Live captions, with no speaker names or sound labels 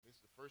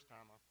first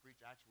time I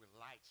preached actually with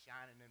light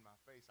shining in my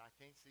face. I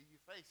can't see your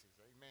faces.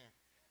 Amen.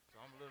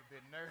 So I'm a little bit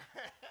nervous.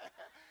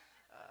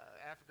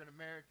 African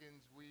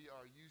Americans, we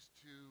are used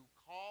to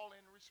call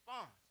and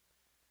response.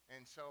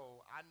 And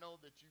so I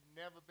know that you've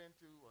never been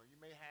to, or you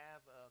may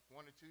have,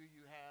 one or two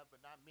you have,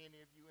 but not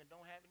many of you, and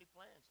don't have any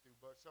plans to.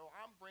 But so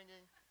I'm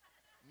bringing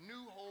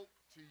New Hope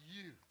to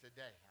you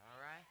today, all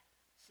right?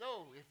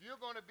 So if you're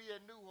going to be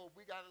a New Hope,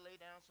 we got to lay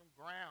down some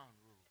ground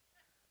rules.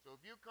 So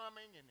if you're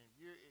coming and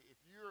if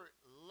you're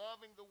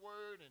loving the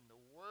Word and the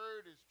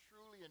Word is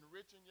truly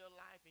enriching your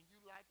life and you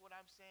like what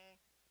I'm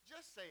saying,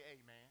 just say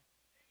amen.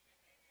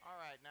 All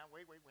right, now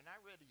wait, we're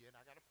not ready yet.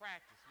 I got to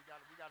practice. We got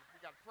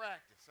to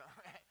practice. All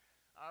right.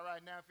 All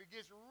right, now if it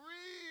gets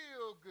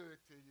real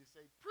good to you,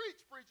 say preach,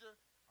 preacher.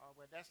 Oh,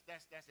 well, that's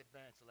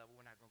advanced level.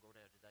 We're not going to go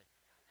there today.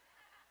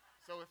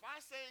 So if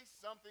I say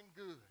something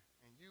good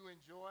and you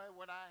enjoy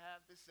what I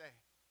have to say,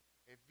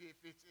 if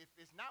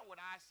it's not what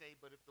I say,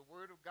 but if the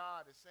Word of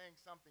God is saying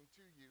something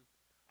to you,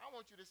 I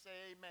want you to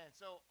say amen.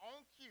 So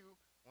on cue,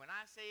 when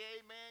I say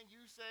amen,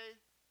 you say,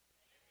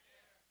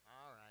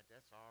 all right,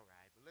 that's all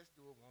right. But let's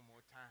do it one more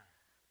time.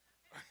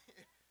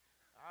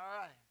 All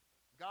right.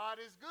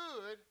 God is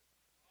good.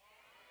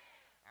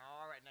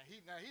 All right. Now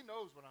he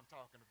knows what I'm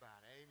talking about.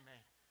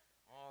 Amen.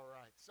 All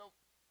right. So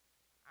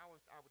our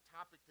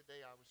topic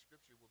today, our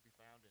scripture will be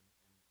found in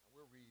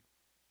we'll read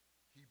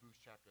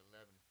Hebrews chapter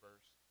 11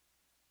 first.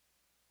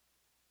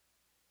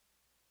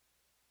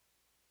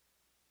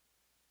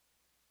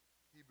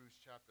 Hebrews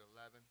chapter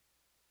 11.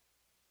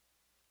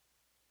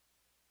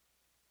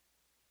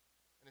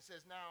 And it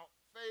says, now,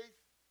 faith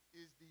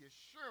is the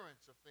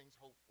assurance of things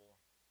hoped for,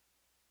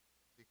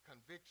 the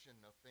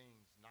conviction of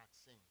things not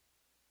seen.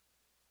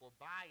 For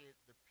by it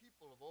the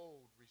people of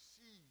old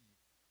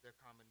received their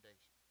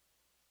commendation.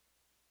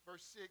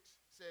 Verse 6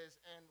 says,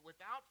 and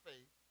without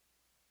faith,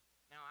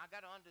 now I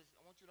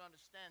want you to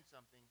understand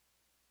something.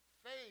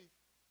 Faith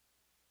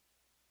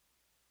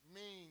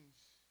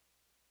means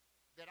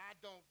that I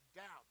don't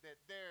doubt, that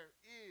there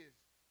is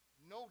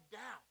no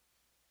doubt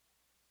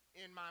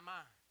in my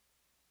mind.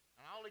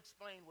 And I'll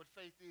explain what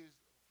faith is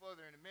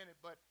further in a minute,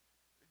 but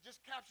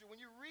just capture,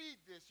 when you read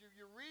this,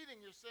 you're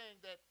reading, you're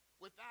saying that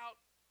without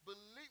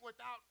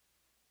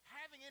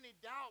having any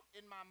doubt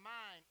in my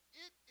mind,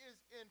 it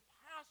is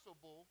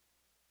impossible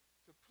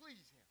to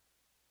please him.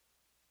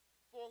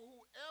 For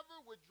whoever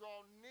would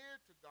draw near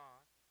to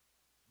God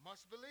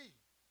must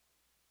believe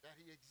that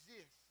he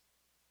exists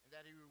and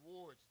that he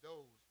rewards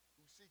those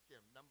who seek him.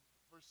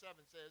 Verse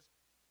 7 says,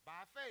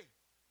 by faith,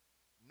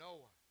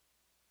 Noah,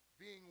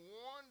 being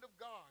warned of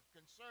God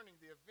concerning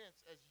the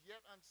events as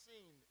yet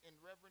unseen in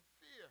reverent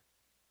fear,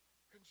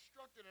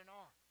 constructed an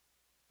ark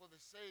for the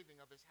saving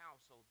of his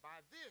household.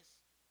 By this,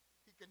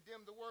 he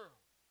condemned the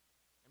world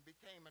and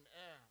became an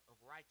heir of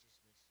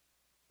righteousness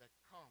that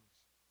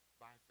comes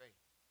by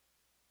faith.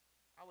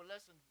 Our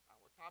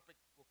topic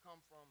will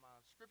come from,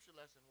 scripture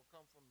lesson will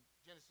come from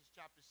Genesis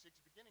chapter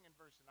 6, beginning in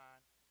verse 9.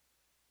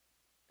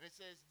 And it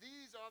says,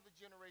 these are the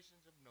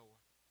generations of Noah.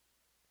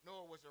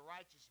 Noah was a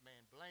righteous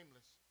man,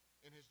 blameless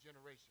in his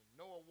generation.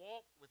 Noah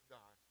walked with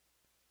God,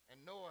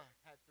 and Noah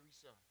had 3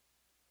 sons.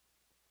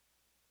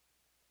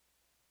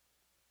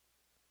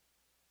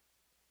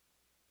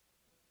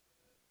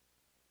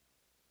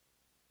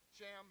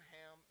 Shem,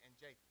 Ham, and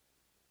Japheth.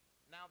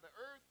 Now the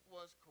earth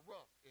was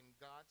corrupt in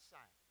God's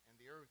sight, and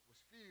the earth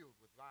was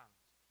filled with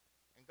violence.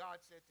 And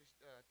God said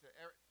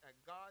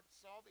God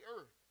saw the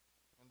earth,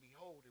 and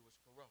behold, it was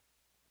corrupt.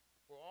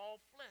 For all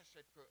flesh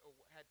had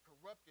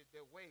corrupted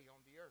their way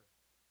on the earth.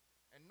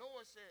 And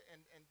Noah said,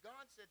 and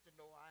God said to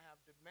Noah, I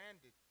have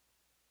determined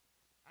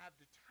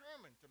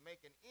to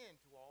make an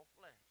end to all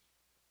flesh,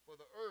 for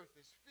the earth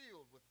is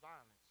filled with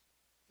violence.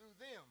 Through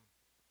them,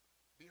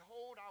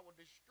 behold, I will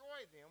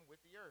destroy them with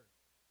the earth.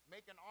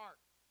 Make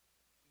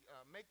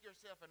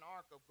yourself an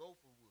ark of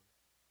gopher wood.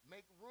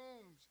 Make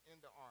rooms in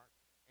the ark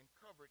and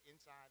cover it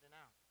inside and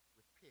out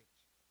with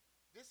pitch.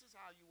 This is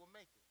how you will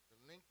make it.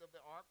 The length of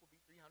the ark will be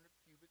 300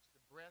 cubits,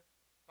 the breadth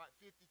 50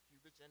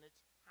 cubits, and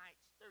its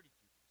height 30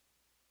 cubits.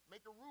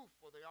 Make a roof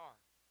for the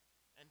ark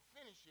and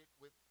finish it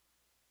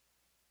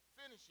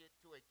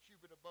to a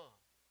cubit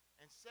above,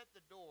 and set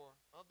the door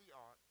of the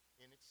ark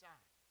in its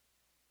side.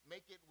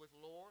 Make it with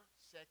lower,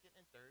 second,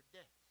 and third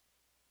decks.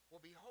 For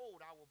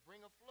behold, I will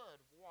bring a flood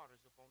of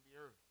waters upon the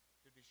earth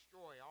to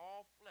destroy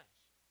all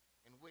flesh,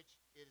 in which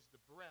it is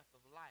the breath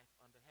of life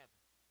under heaven.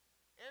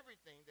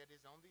 Everything that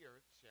is on the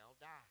earth shall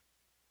die.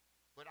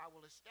 But I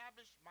will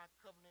establish my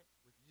covenant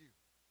with you,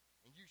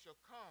 and you shall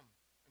come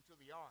into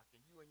the ark, and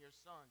you and your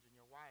sons and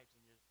your wives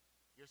and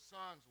your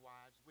sons'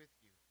 wives with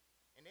you.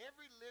 And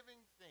every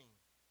living thing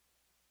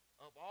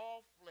of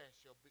all flesh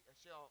shall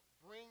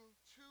bring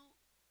two.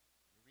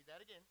 Let me read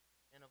that again.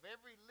 And of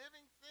every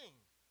living thing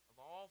of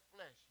all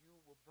flesh you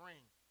will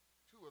bring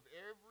 2 of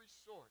every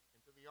sort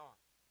into the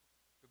ark,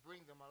 to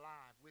bring them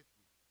alive with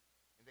you.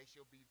 And they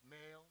shall be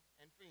male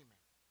and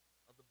female,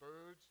 of the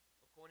birds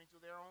according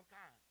to their own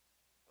kind.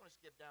 I want to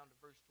skip down to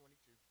verse 22.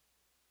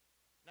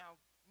 Now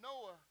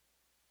Noah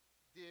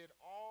did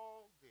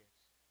all this.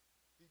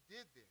 He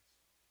did this,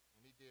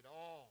 and he did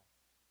all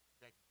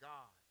that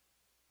God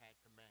had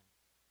commanded.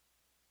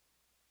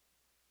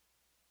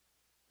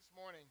 This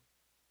morning,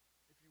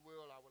 if you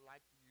will, I would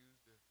like to use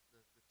the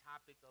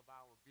topic of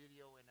our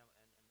video, and the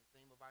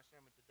theme of our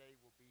sermon today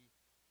will be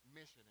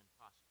Mission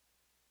Impossible.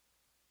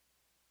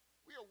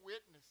 We are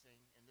witnessing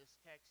in this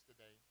text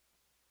today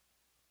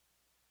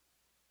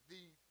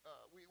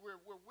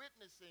we're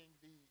witnessing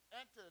the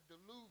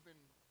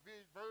antediluvian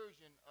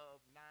version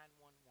of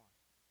 911.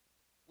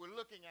 We're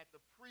looking at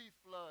the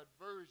pre-flood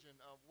version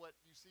of what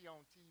you see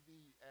on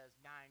TV as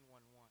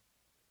 911.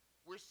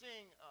 We're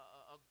seeing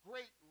a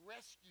great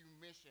rescue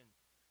mission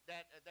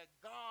that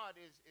God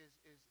is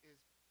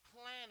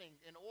planning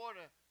in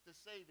order to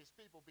save his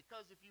people.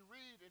 Because if you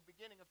read in the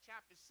beginning of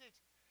chapter 6,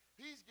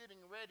 he's getting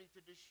ready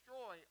to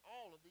destroy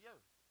all of the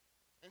earth.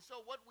 And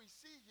so what we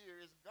see here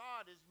is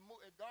God is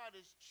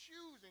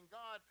choosing.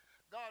 God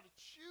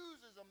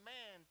chooses a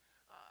man.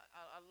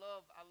 I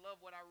love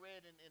what I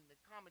read in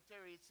the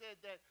commentary. It said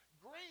that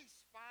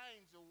grace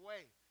finds a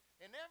way.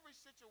 In every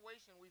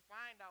situation we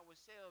find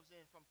ourselves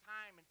in from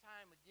time and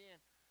time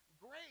again,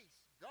 grace,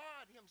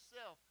 God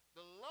himself,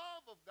 the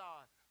love of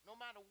God, no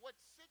matter what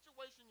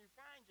situation you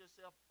find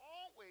yourself,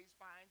 always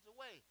finds a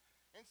way.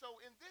 And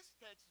so in this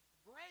text,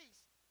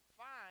 grace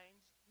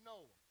finds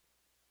Noah.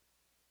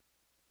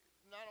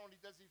 Not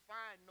only does he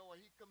find Noah,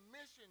 he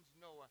commissions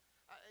Noah.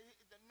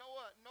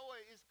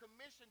 Noah is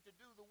commissioned to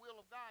do the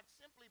will of God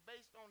simply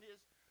based on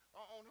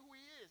who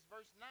he is.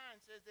 Verse 9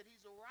 says that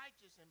he's a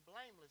righteous and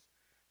blameless,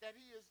 that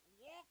he is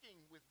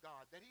walking with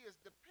God, that he is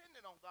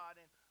dependent on God,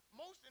 and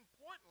most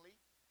importantly,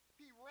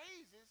 he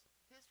raises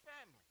his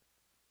family.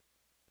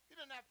 He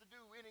didn't have to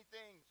do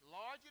anything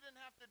large. He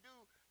didn't have to do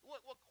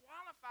what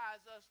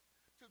qualifies us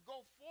to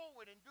go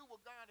forward and do what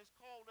God has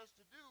called us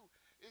to do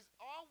is,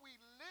 are we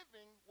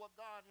living what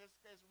God has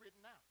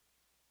written out?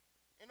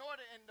 And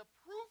the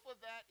proof of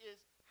that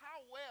is, how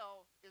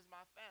well is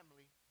my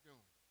family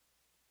doing?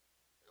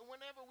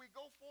 Whenever we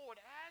go forward,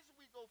 as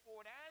we are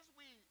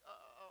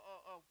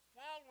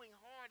following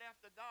hard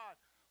after God,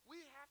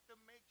 we have to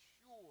make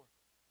sure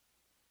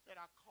that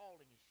our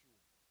calling is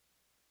sure.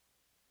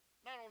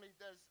 Not only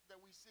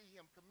that we see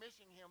him,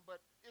 commission him,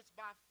 but it's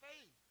by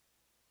faith.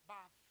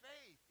 By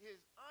faith,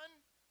 his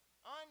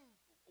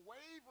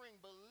unwavering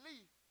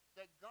belief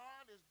that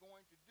God is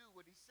going to do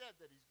what he said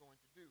that he's going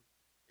to do.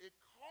 It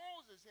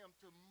causes him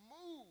to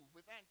move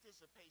with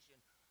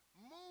anticipation,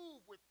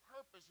 move with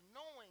purpose,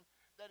 knowing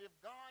that if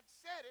God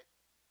said it,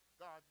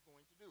 God's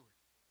going to do it.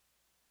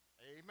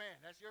 Amen.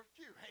 That's your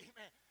cue.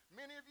 Amen.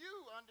 Many of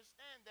you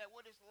understand that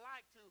what it's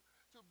like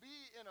to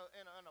be in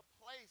a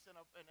place, in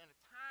a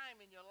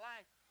time in your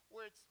life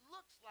where it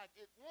looks like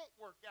it won't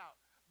work out.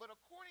 But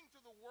according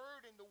to the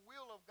word and the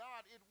will of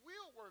God, it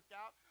will work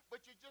out,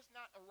 but you're just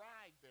not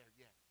arrived there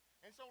yet.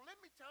 And so let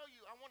me tell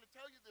you, I want to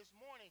tell you this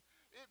morning,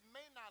 it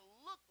may not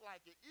look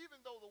like it, even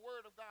though the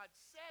word of God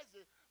says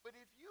it, but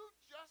if you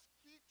just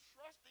keep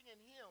trusting in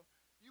him,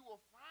 you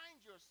will find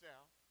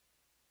yourself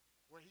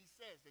where he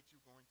says that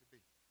you're going to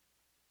be.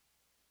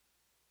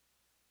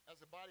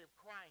 As a body of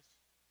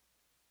Christ,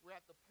 we're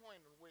at the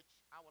point in which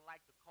I would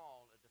like to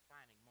call a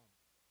defining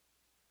moment.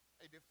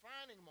 A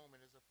defining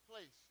moment is a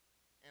place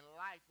in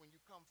life when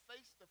you come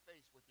face to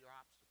face with your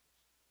obstacles,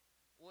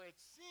 where it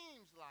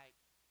seems like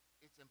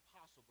it's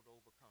impossible to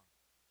overcome.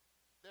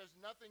 There's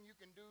nothing you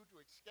can do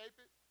to escape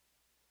it.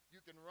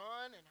 You can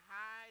run and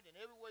hide, and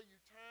everywhere you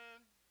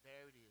turn,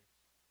 there it is.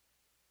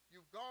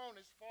 You've gone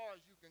as far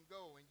as you can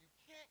go, and you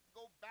can't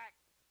go back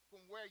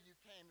from where you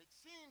came. It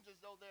seems as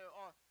though there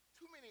are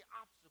too many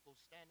obstacles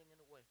standing in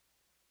the way.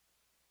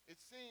 It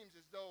seems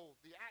as though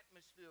the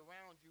atmosphere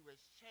around you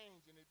has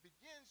changed, and it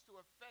begins to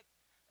affect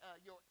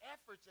your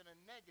efforts in a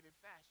negative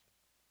fashion.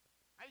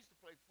 I used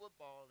to play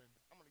football, and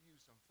I'm going to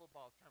use some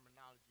football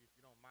terminology if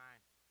you don't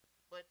mind.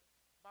 But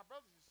my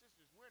brothers and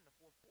sisters, we're in the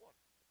fourth quarter.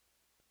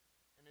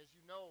 And as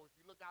you know, if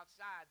you look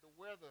outside, the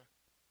weather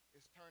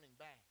is turning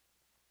bad.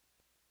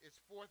 It's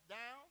fourth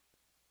down,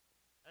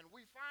 and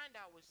we find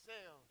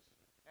ourselves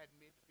at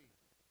midfield.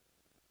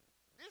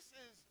 This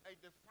is a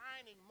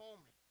defining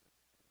moment.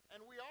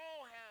 And we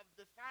all have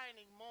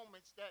defining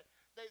moments that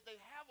they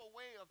have a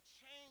way of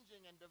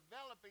changing and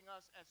developing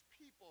us as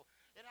people.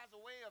 It has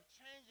a way of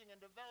changing and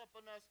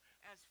developing us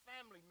as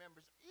family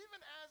members, even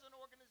as an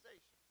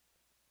organization.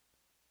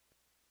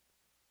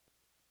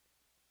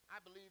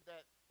 I believe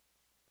that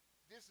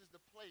this is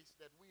the place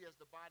that we as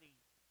the body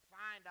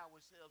find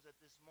ourselves at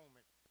this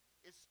moment.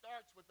 It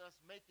starts with us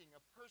making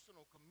a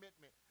personal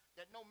commitment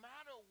that no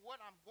matter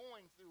what I'm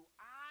going through,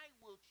 I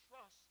will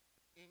trust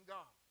in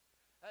God.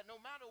 No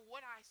matter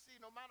what I see,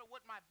 no matter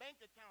what my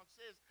bank account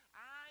says,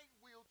 I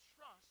will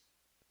trust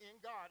in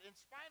God. In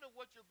spite of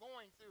what you're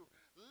going through,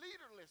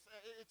 leaderless,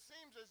 it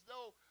seems as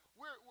though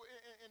we're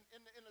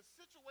in a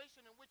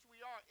situation in which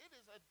we are. It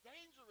is a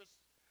dangerous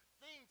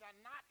thing to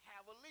not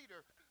have a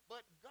leader,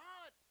 but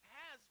God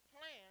has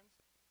plans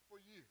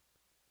for you.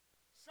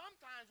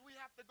 Sometimes we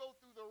have to go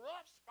through the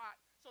rough spot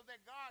so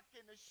that God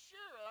can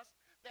assure us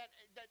that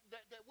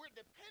we're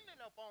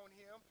dependent upon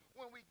him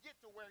when we get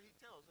to where he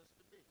tells us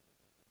to be.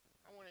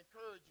 to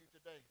encourage you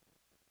today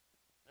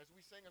as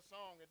we sing a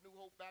song at New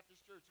Hope Baptist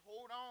Church.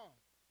 Hold on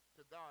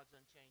to God's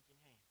unchanging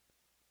hand.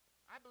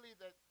 I believe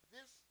that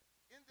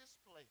in this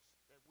place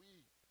that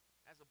we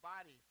as a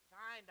body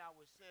find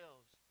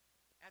ourselves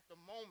at the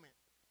moment,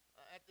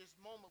 at this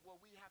moment where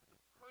we have to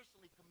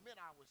personally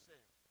commit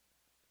ourselves.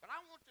 But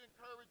I want to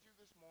encourage you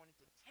this morning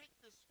to take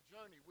this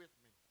journey with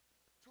me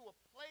to a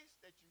place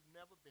that you've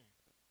never been.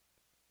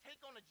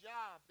 Take on a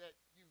job that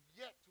you've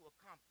yet to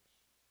accomplish.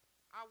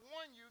 I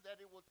warn you that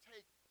it will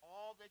take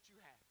all that you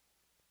have.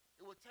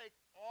 It will take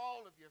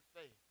all of your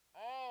faith,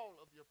 all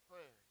of your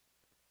prayers.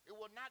 It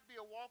will not be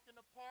a walk in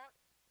the park.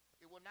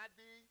 You will not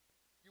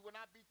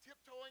be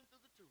tiptoeing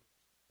through the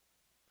tulips.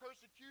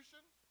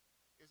 Persecution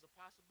is a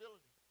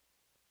possibility.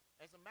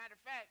 As a matter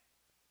of fact,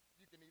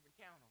 you can even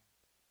count on it.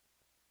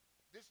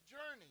 This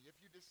journey, if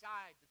you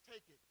decide to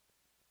take it,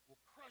 will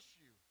crush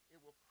you.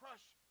 It will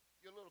crush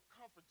your little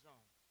comfort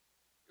zone.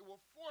 It will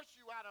force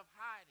you out of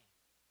hiding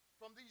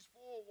from these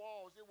four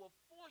walls. It will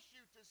force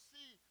you to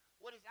see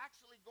what is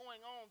actually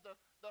going on, the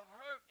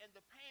hurt and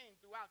the pain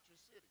throughout your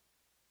city.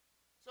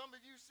 Some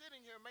of you sitting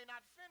here may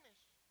not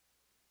finish.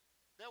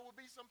 There will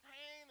be some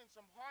pain and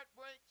some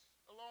heartbreaks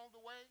along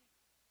the way.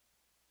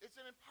 It's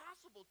an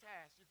impossible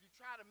task if you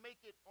try to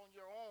make it on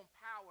your own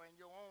power and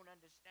your own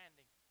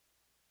understanding.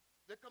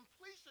 The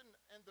completion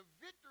and the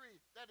victory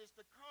that is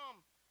to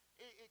come,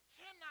 it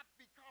cannot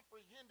be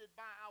comprehended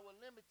by our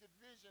limited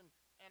vision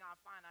and our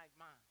finite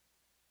mind.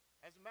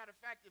 As a matter of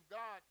fact, if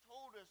God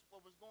told us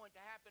what was going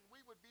to happen,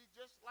 we would be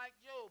just like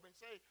Job and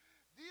say,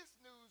 this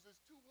news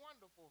is too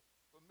wonderful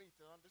for me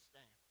to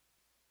understand.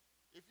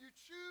 If you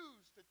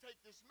choose to take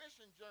this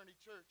mission journey,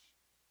 church,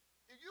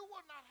 you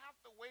will not have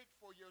to wait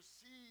for your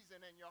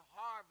season and your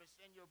harvest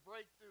and your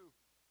breakthrough.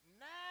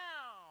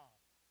 Now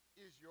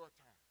is your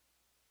time.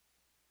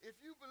 If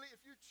you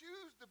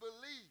choose to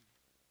believe,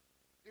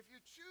 if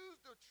you choose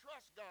to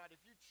trust God,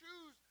 if you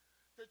choose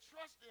to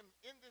trust Him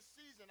in this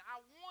season, I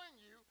warn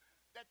you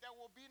that there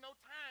will be no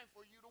time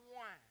for you to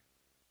whine.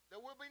 There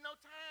will be no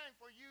time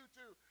for you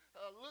to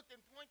look and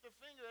point the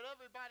finger at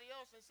everybody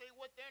else and say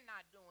what they're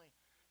not doing.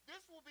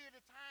 This will be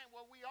the time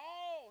where we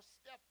all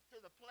step to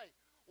the plate,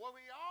 where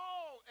we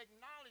all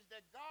acknowledge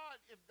that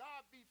God, if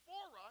God be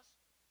for us,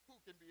 who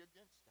can be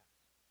against us?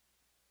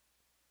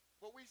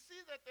 But we see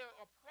that there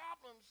are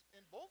problems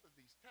in both of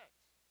these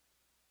texts.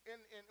 And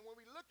when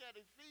we look at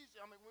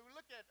Ephesians, when we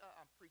look at,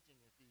 I'm preaching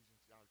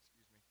Ephesians, y'all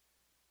excuse me.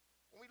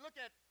 When we look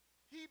at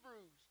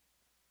Hebrews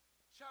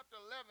chapter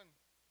 11,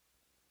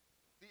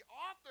 the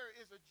author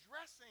is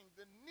addressing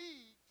the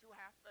need to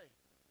have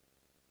faith.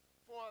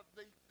 For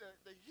the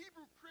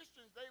Hebrew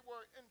Christians, they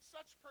were in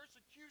such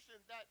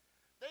persecution that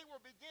they were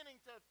beginning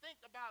to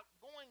think about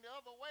going the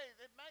other way.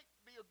 It might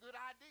be a good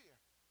idea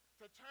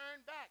to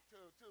turn back,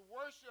 to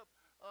worship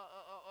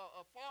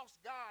a false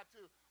god,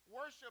 to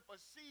worship a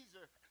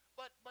Caesar.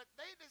 But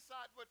they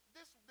decide, but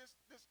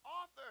this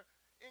author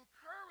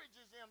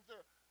encourages them to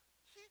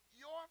keep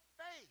your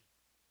faith.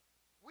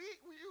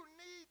 You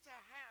need to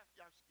have,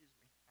 y'all excuse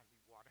me, I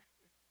need water.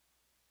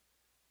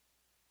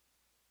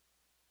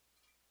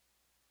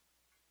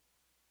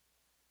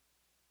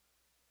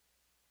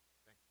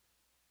 Thank you.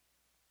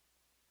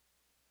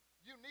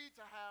 You need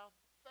to have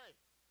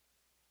faith.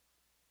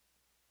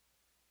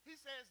 He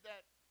says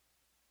that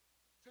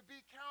to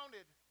be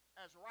counted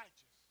as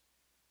righteous,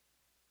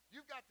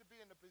 you've got to be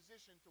in a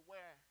position to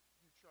where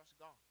you trust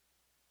God.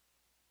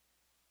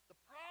 The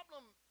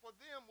problem for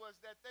them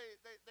was that they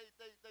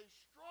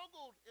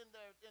struggled in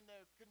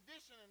their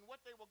condition and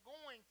what they were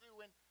going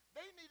through, and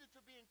they needed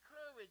to be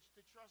encouraged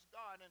to trust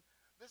God. And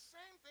the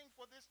same thing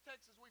for this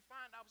text as we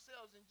find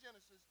ourselves in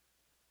Genesis,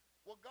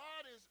 where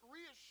God is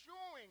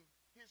reassuring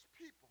his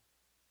people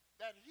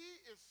that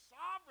he is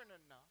sovereign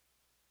enough,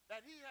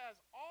 that he has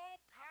all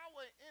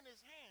power in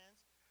his hands,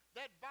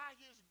 that by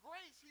his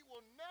grace he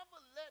will never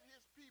let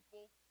his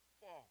people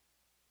fall.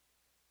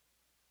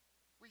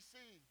 We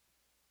see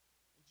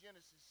in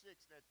Genesis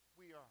 6 that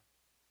we are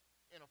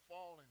in a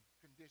fallen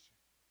condition,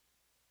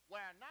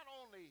 where not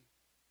only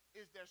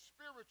is there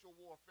spiritual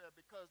warfare,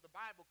 because the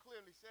Bible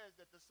clearly says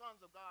that the sons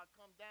of God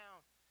come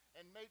down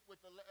and mate with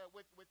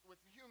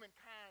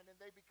humankind, and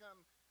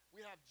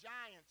we have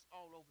giants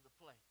all over the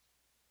place.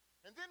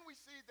 And then we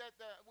see that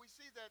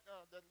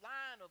the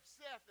line of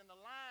Seth and the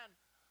line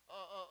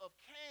of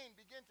Cain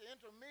begin to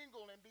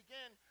intermingle, and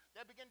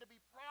there began to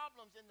be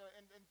problems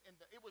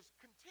it was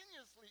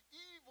continuously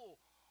evil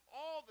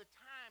all the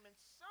time, and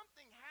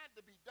something had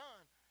to be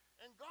done.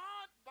 And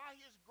God, by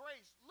his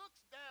grace,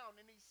 looks down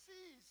and he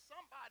sees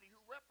somebody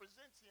who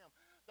represents him,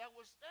 that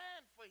will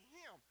stand for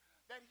him,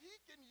 that he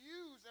can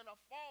use in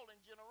a fallen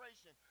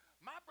generation.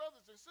 My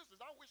brothers and sisters,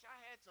 I wish I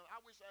had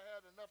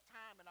enough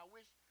time, and I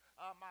wish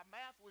my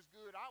math was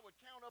good. I would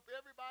count up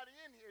everybody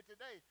in here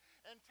today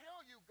and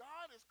tell you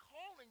God is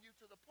calling you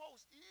to the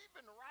post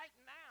even right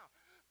now,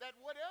 that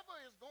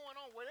whatever is going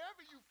on,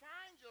 whatever you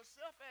find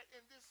yourself at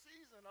in this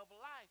season of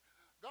life,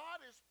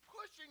 God is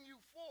pushing you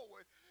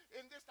forward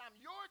in this time.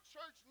 Your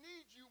church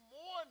needs you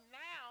more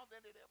now than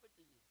it ever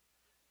did.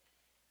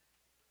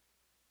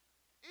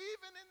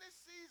 Even in this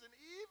season,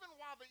 even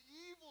while the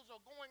evils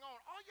are going on,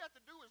 all you have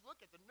to do is look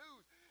at the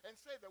news and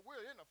say that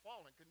we're in a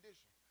fallen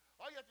condition.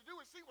 All you have to do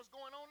is see what's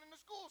going on in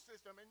the school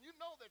system, and you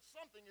know that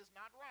something is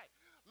not right.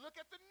 Look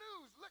at the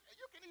news. Look,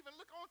 you can even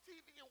look on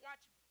TV and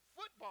watch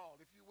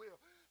football, if you will.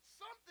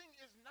 Something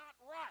is not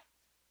right.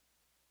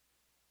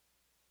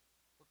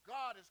 But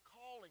God is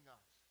calling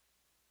us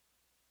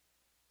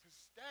to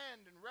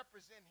stand and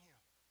represent him,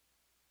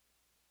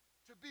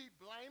 to be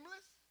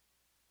blameless,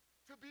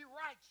 to be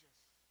righteous,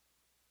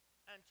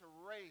 and to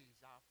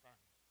raise our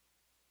family.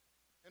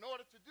 In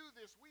order to do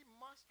this, we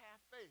must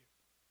have faith.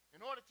 In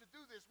order to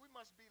do this, we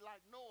must be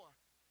like Noah.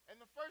 And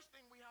the first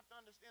thing we have to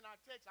understand our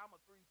text, I'm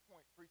a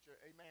 3-point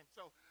preacher, amen.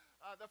 So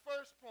the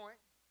first point,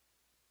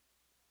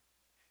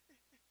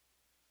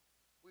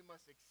 we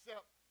must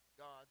accept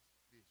God's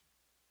vision.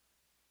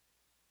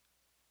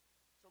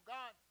 So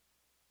God,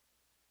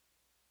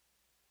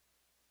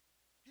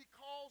 he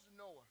calls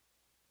Noah.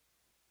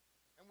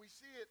 And we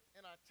see it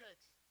in our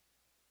text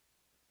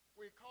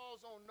where he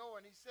calls on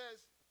Noah and he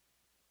says,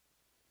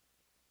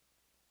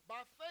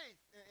 by faith,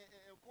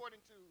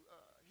 according to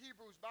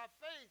Hebrews, by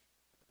faith,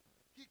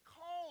 he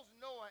calls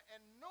Noah.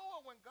 And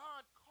Noah, when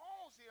God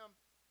calls him,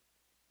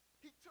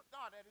 he took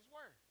God at his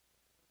word.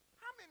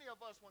 How many of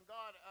us, when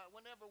God,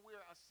 whenever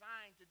we're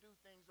assigned to do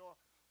things or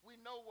we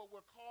know what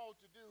we're called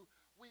to do,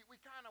 we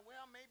kind of,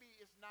 well, maybe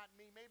it's not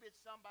me, maybe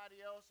it's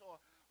somebody else, or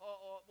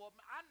well,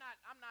 I'm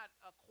not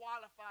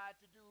qualified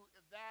to do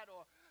that,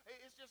 or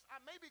it's just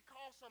I maybe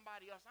call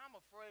somebody else. I'm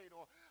afraid,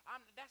 or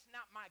that's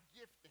not my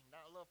gifting.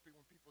 I love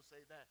when people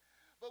say that.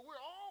 But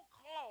we're all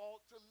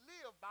called to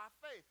live by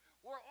faith.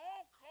 We're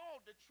all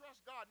called to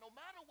trust God. No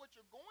matter what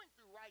you're going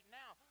through right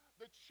now,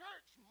 the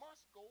church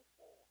must go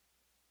forward.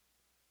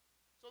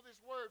 So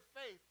this word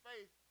faith,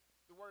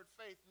 the word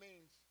faith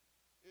means,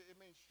 it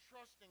means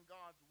trusting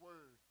God's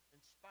word in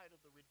spite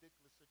of the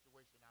ridiculous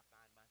situation I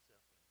find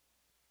myself in.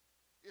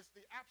 It's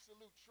the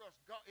absolute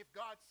trust. God, if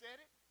God said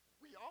it,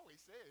 we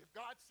always say it. If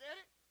God said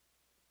it,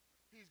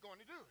 he's going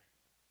to do it.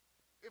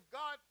 If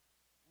God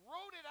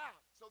wrote it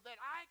out so that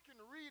I can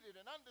read it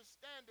and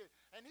understand it,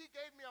 and he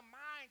gave me a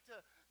mind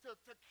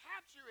to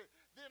capture it,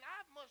 then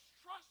I must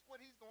trust what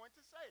he's going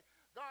to say.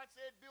 God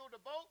said build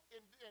a boat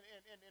in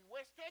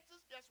West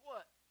Texas. Guess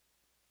what?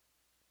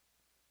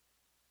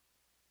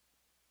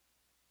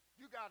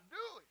 You got to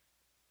do it.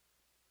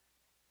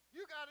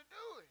 You got to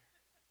do it.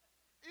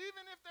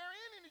 Even if there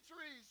ain't any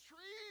trees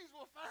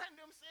will find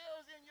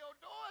themselves in your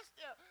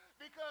doorstep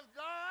because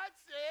God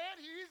said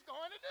he's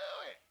going to do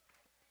it.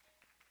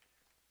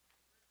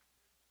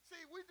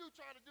 See, we do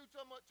try to do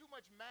too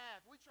much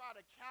math. We try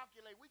to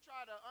calculate. We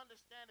try to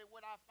understand it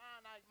with our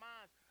finite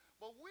minds.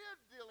 But we're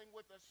dealing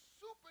with a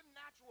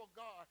supernatural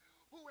God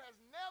who has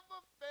never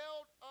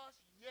failed us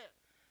yet.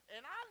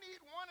 And I need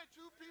one or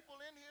two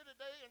people in here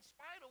today, in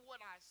spite of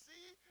what I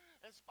see,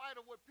 in spite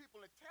of what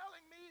people are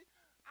telling me,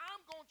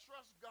 I'm going to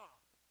trust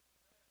God.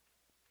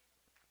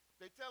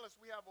 They tell us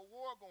we have a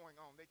war going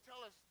on. They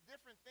tell us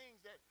different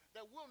things that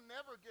we'll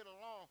never get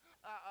along.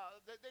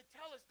 They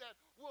tell us that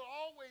we'll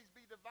always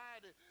be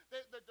divided.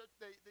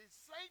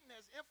 Satan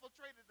has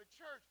infiltrated the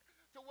church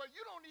to where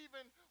we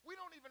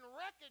don't even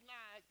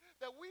recognize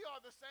that we are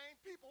the same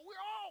people.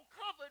 We're all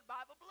covered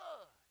by the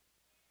blood.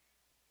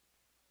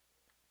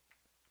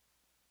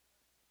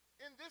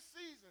 In this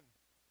season,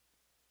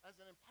 as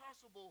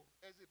impossible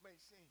as it may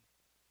seem,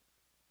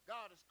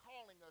 God is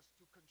calling us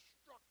to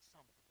construct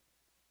something.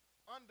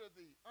 Under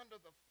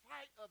the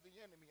fight of the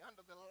enemy,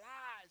 under the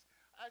lies,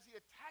 as he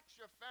attacks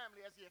your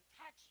family, as he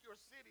attacks your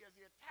city, as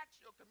he attacks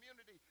your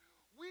community,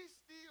 we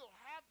still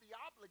have the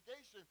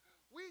obligation,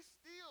 we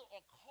still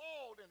are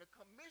called and are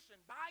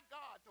commissioned by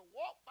God to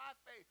walk by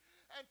faith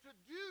and to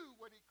do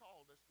what he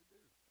called us to do.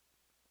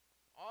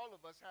 All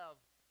of us have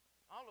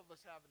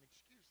an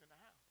excuse in the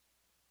house.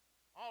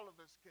 All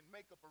of us can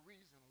make up a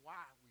reason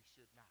why we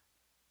should not.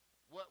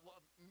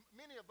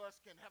 Many of us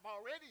can have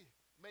already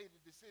made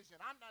a decision.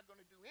 I'm not going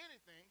to do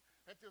anything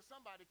until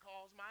somebody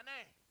calls my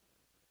name.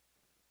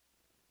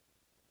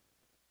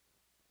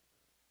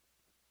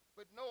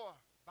 But Noah,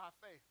 by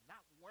faith,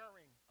 not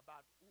worrying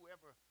about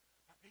whoever,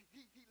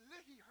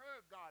 he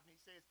heard God and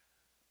he says,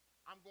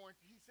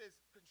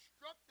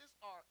 construct this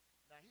ark.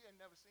 Now, he had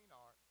never seen an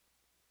ark,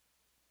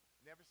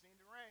 never seen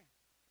the rain.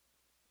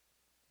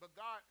 But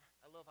God,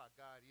 I love how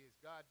God is.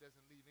 God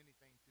doesn't leave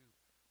anything to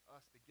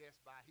us to guess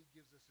by. He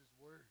gives us his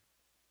word.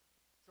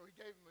 So he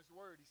gave him his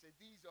word. He said,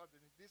 these are the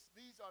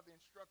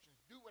instructions.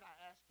 Do what I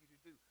ask you to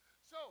do.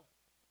 So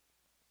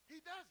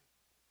he does it.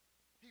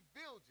 He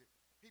builds it.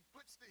 He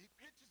pitches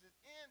it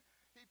in.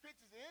 He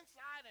pitches it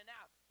inside and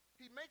out.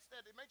 He makes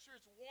sure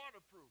it's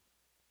waterproof.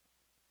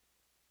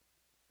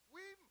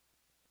 We,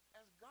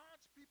 as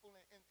God's people,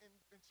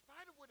 in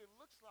spite of what it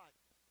looks like,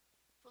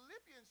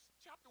 Philippians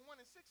chapter 1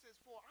 and 6 says,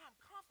 for I'm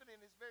confident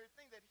in this very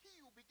thing that he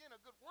who began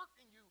a good work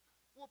in you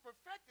will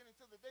perfect it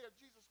until the day of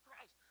Jesus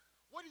Christ.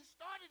 What he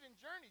started in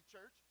Journey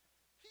Church,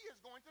 he is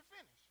going to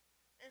finish.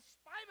 In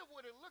spite of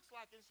what it looks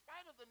like, in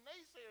spite of the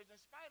naysayers, in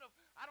spite of,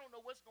 I don't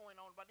know what's going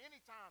on, but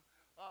anytime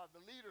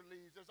the leader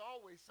leaves, there's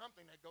always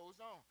something that goes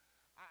on.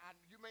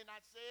 You may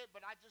not say it,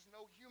 but I just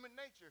know human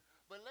nature.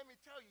 But let me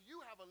tell you,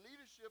 you have a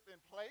leadership in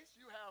place.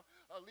 You have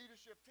a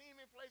leadership team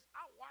in place.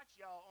 I watch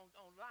y'all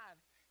online,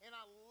 and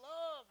I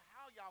love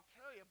how y'all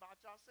carry about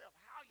yourself,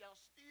 how y'all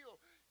still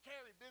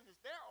carry business.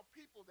 There are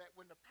people that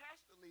when the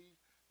pastor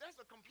leaves,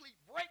 there's a complete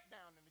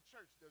breakdown in the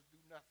church. Does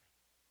do nothing.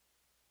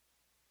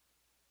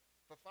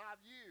 For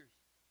 5 years,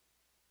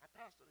 I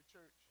pastored a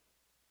church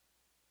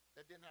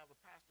that didn't have a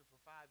pastor for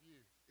 5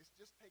 years. It's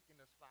just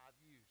taken us 5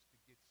 years to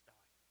get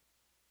started.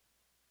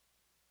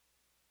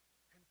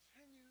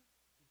 Continue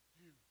to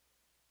do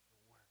the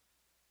work.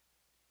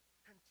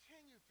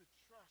 Continue to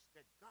trust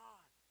that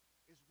God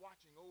is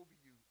watching over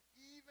you,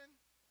 even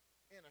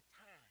in a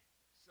time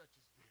such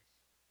as this.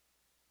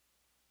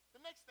 The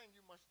next thing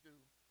you must do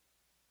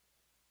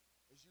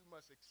is you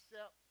must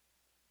accept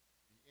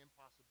the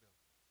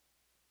impossibility.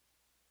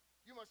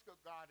 You must put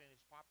God in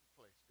his proper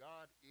place.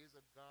 God is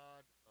a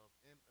God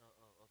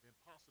of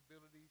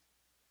impossibilities.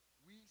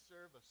 We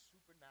serve a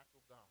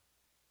supernatural God.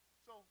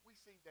 So we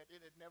see that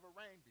it had never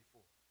rained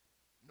before.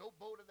 No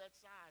boat of that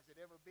size had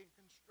ever been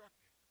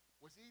constructed,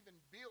 was even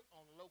built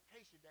on a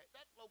location.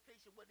 That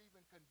location wasn't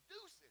even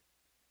conducive.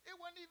 It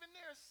wasn't even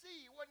near a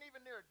sea. It wasn't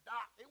even near a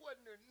dock. It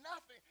wasn't near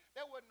nothing.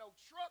 There wasn't no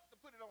truck to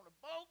put it on a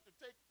boat to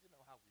take, you know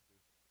how we do.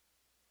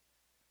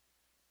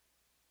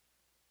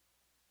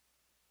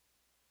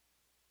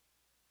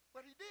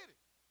 But he did it.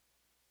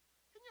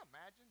 Can you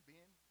imagine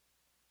being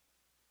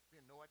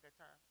Noah at that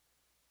time?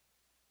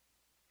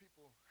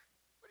 People,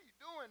 what are you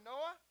doing,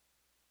 Noah?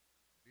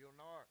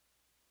 Building an ark.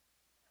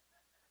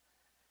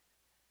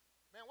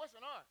 Man, what's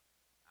an ark?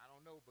 I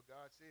don't know, but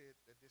God said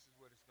that this is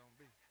what it's going to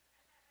be.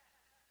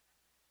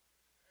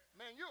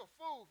 Man, you're a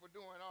fool for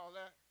doing all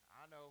that.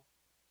 I know.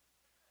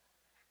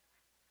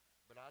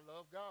 But I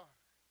love God.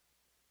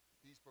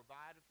 He's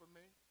provided for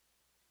me.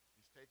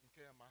 He's taking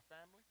care of my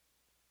family.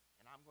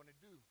 And I'm going to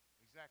do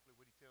exactly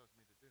what he tells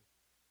me to do.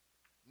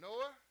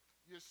 Noah,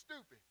 you're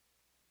stupid.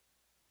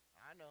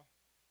 I know.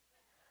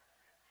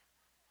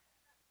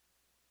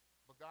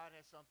 But God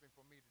has something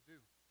for me to do.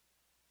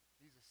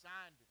 He's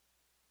assigned it,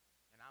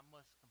 and I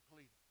must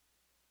complete it.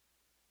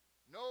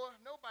 Noah,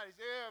 nobody's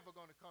ever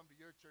going to come to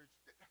your church.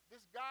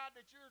 This God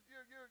that you're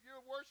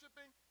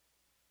worshiping,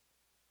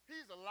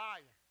 he's a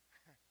liar.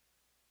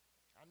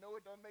 I know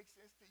it don't make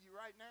sense to you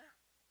right now,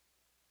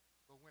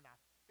 but when I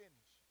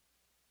finish,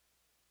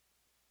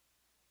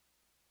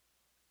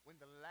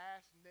 when the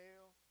last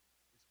nail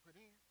is put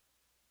in,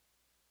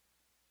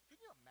 can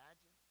you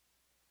imagine?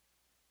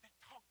 They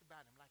talked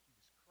about him like he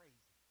was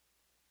crazy.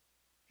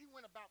 He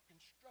went about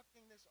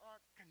constructing this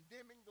ark,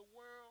 condemning the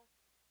world.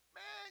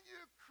 Man,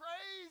 you're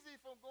crazy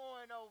for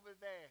going over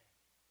there.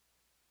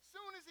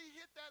 Soon as he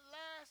hit that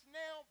last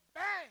nail,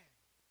 bang,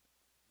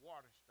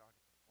 water started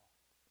to fall.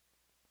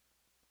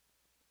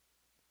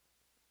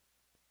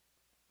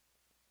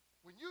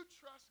 When you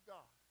trust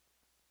God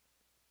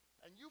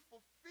and you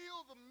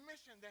fulfill the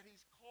mission that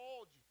he's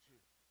called you to,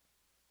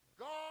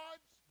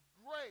 God's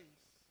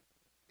grace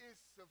is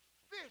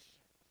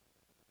sufficient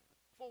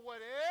for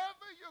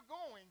whatever you're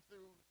going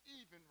through,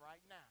 even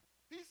right now.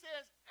 He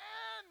says,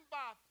 and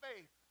by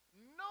faith,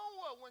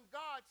 Noah, when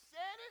God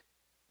said it,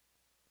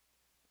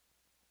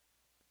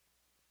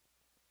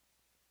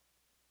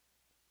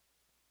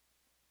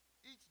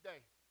 each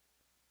day,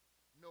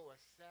 Noah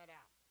sat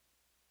out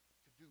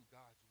to do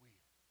God's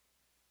will.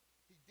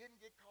 He didn't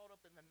get caught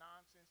up in the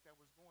nonsense that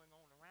was going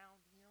on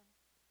around him.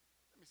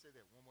 Let me say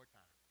that one more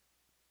time.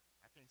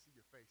 I can't see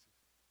your faces.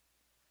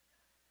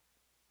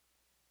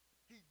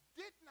 He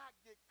did not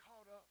get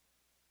caught up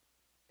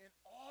in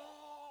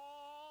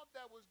all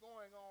that was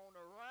going on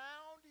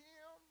around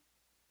him,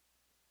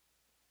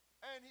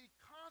 and he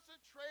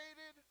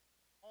concentrated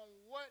on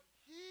what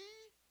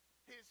he,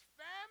 his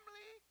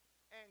family,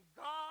 and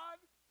God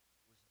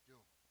was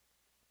doing.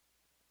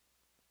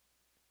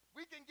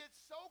 We can get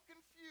so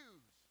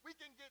confused. We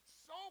can get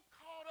so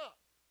caught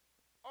up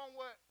on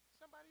what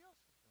somebody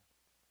else is doing.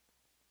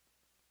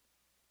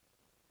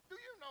 Do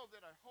you know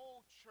that a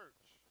whole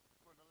church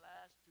for the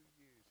last 2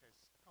 years has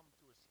come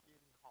to a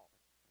skidding halt?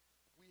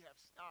 We have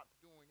stopped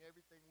doing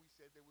everything we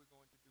said that we're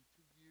going to do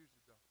 2 years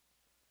ago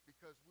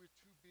because we're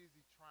too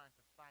busy trying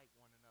to fight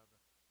one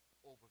another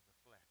over the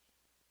flesh.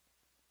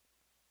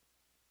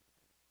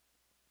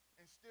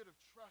 Instead of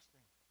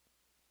trusting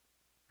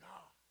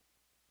God,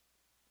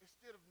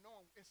 instead of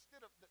knowing,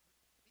 instead of the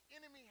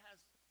enemy has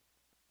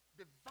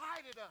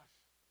divided us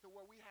to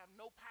where we have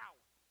no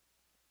power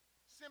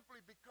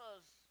simply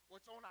because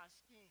what's on our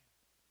skin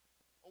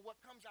or what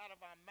comes out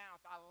of our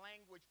mouth, our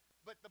language,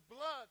 but the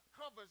blood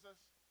covers us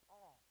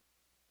all.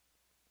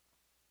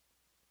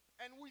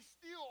 And we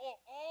still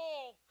are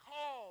all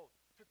called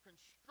to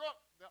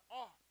construct the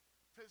ark,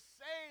 to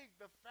save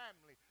the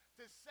family,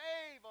 to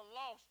save a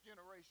lost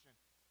generation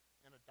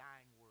in a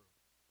dying world.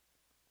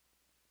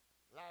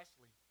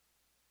 Lastly,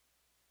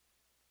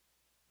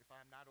 if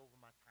I'm not over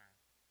my time,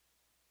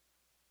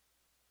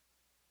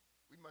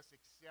 we must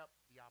accept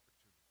the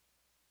opportunity.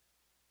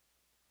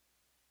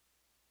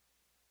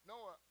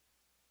 Noah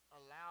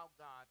allowed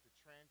God to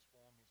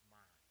transform his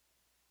mind,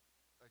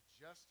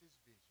 adjust his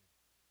vision,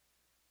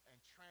 and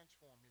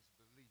transform his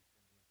belief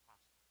in the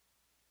impossible.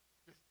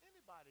 Does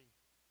anybody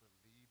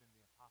believe in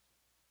the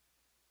impossible?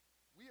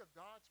 We are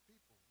God's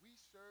people. We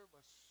serve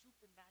a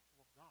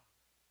supernatural God.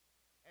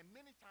 And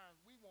many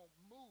times we won't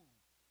move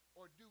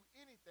or do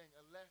anything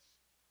unless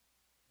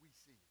we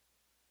see it,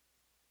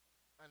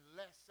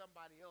 unless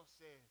somebody else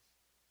says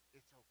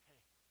it's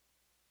okay.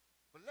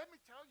 But let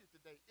me tell you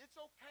today, it's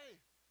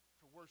okay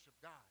to worship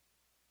God.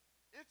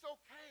 It's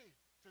okay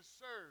to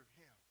serve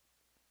him.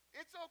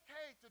 It's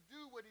okay to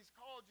do what he's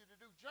called you to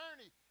do.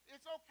 Journey,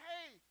 it's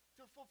okay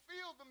to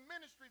fulfill the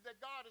ministry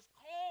that God has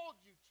called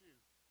you to,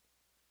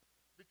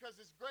 because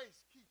his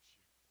grace keeps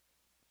you.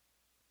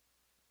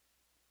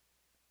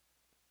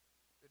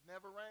 It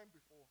never rained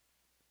before.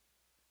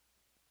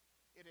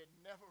 It had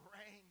never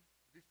rained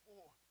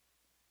before.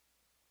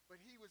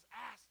 But he was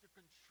asked to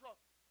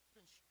construct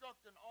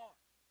an ark.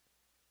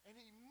 And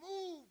he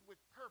moved with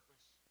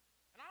purpose.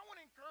 And I want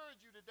to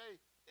encourage you today,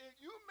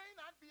 you may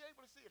not be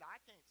able to see it. I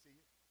can't see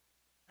it.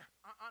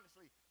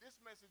 Honestly, this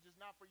message is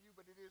not for you,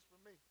 but it is for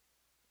me.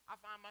 I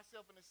find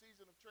myself in a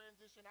season of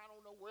transition. I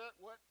don't know where,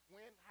 what,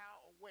 when,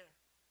 how, or where.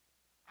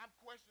 I'm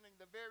questioning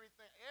the very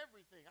thing,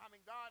 everything. I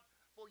mean, God,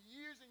 for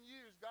years and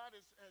years, God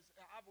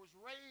I was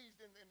raised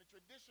in the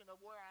tradition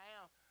of where I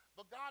am.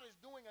 But God is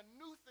doing a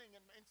new thing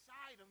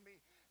inside of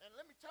me. And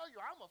let me tell you,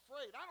 I'm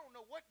afraid. I don't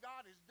know what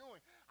God is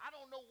doing. I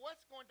don't know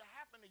what's going to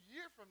happen a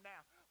year from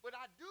now. But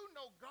I do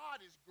know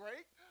God is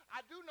great.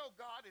 I do know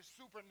God is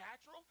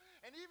supernatural.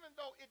 And even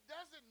though it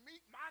doesn't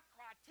meet my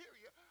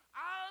criteria,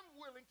 I'm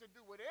willing to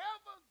do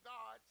whatever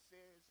God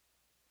says.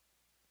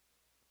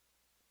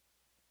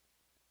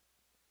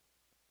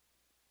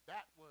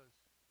 That was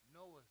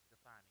Noah's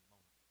defining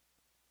moment.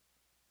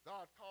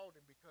 God called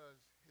him because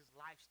his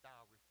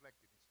lifestyle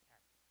reflected his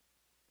character.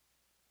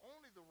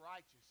 Only the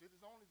righteous, it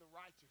is only the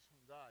righteous whom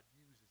God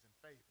uses and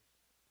favors.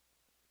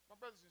 My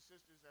brothers and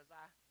sisters, as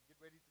I get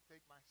ready to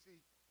take my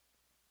seat,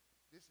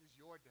 this is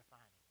your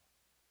defining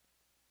moment.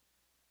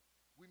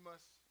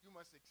 You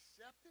must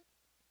accept it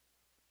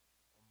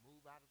or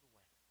move out of the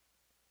way.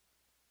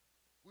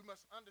 We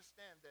must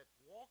understand that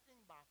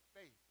walking by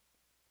faith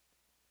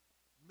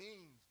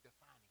means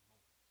defining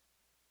moments.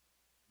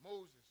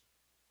 Moses,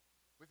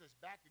 with his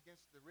back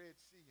against the Red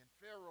Sea and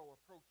Pharaoh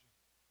approaching,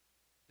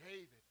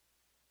 David,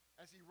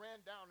 as he ran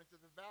down into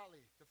the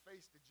valley to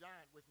face the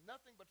giant with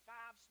nothing but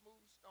 5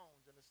 smooth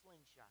stones and a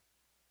slingshot.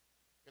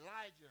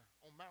 Elijah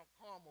on Mount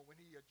Carmel,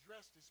 when he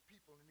addressed his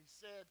people and he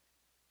said,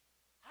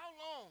 "How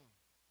long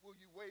will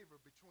you waver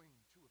between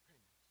 2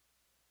 opinions?"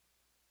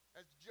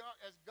 As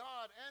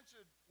God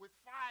answered with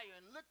fire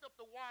and licked up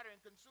the water and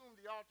consumed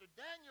the altar,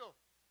 Daniel,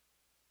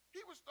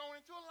 he was thrown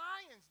into a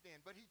lion's den,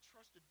 but he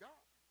trusted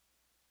God.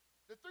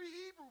 The 3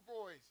 Hebrew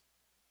boys,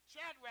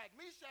 Shadrach,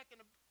 Meshach,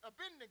 and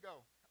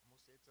Abednego, I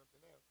almost said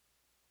something else.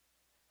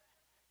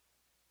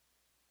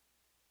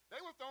 They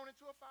were thrown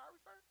into a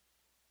fiery furnace.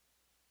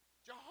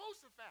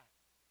 Jehoshaphat,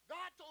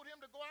 God told him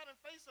to go out and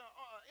face an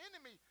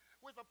enemy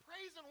with a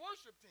praise and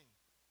worship team.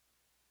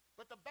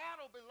 But the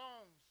battle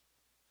belongs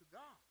to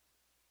God.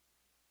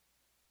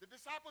 The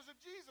disciples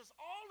of Jesus,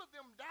 all of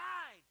them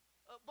died,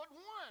 but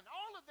one.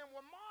 All of them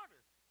were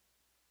martyred.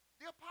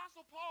 The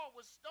Apostle Paul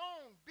was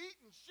stoned,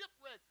 beaten,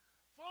 shipwrecked,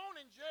 thrown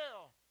in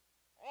jail,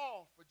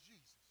 all for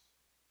Jesus.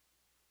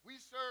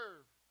 We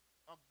serve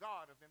a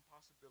God of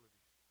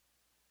impossibilities.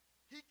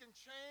 He can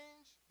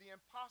change the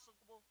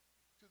impossible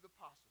to the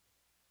possible.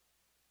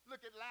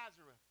 Look at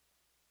Lazarus.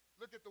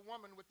 Look at the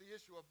woman with the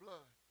issue of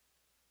blood.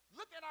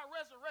 Look at our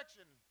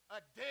resurrection.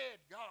 A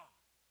dead God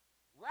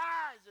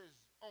rises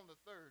on the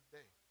 3rd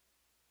day.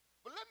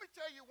 But let me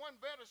tell you one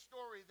better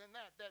story than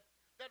that.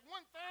 That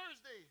one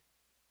Thursday,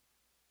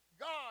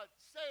 God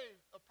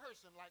saved a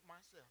person like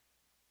myself.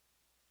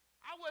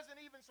 I wasn't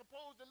even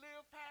supposed to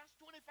live past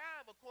 25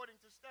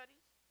 according to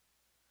studies.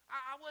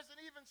 I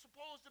wasn't even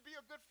supposed to be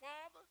a good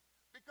father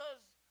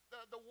because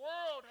the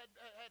world had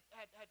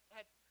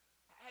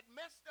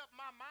messed up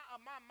my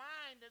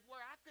mind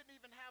where I couldn't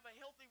even have a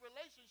healthy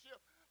relationship.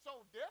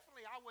 So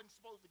definitely I wasn't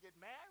supposed to get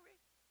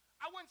married.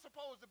 I wasn't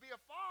supposed to be a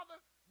father.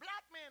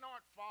 Black men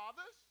aren't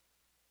fathers.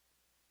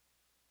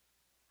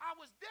 I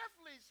was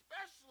definitely,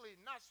 especially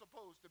not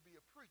supposed to be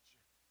a preacher.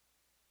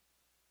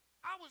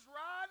 I was a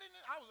ride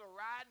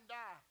and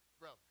die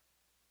brother.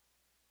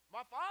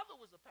 My father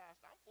was a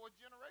pastor. I'm 4th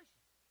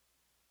generation.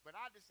 But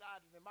I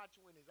decided in my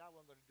 20s I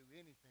wasn't going to do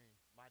anything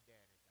my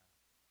dad had done.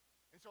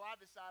 And so I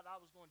decided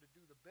I was going to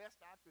do the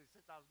best I could.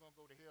 Since I was going to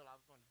go to hell, I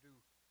was going to do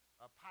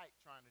a pipe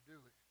trying to do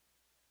it.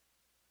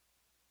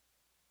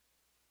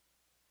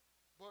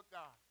 But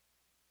God,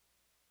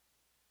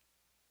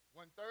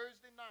 one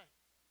Thursday night,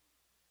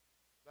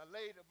 I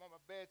laid up on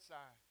my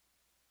bedside.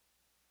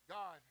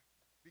 God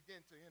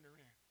began to enter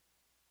in.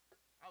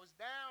 I was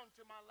down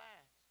to my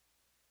last,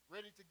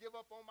 ready to give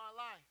up on my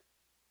life.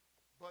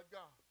 But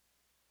God.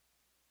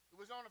 It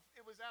was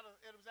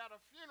at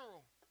a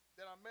funeral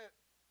that I met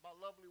my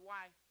lovely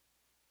wife.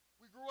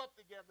 We grew up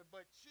together,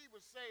 but she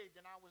was saved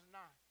and I was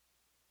not.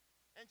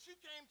 And she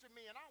came to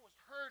me, and I was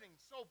hurting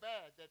so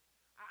bad that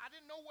I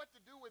didn't know what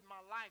to do with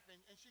my life. And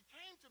she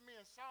came to me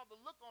and saw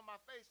the look on my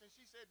face, and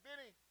she said,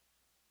 Benny,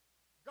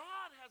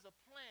 God has a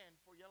plan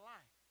for your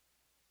life.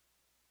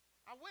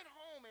 I went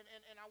home,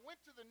 and I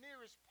went to the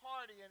nearest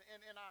party, and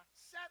I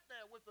sat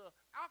there with an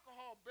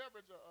alcohol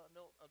beverage,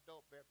 no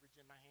adult beverage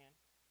in my hand.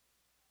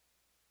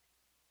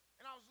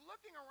 And I was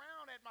looking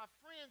around at my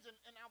friends, and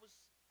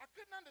I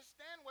couldn't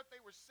understand what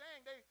they were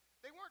saying.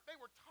 They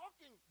were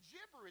talking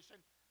gibberish, and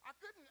I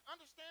couldn't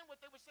understand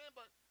what they were saying,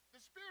 but the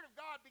Spirit of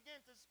God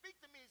began to speak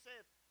to me and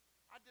said,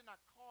 I did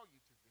not call you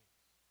to this.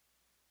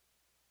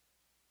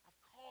 I've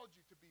called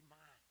you to be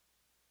mine.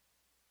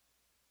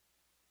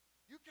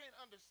 You can't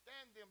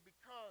understand them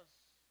because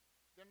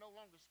they're no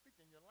longer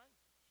speaking your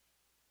language.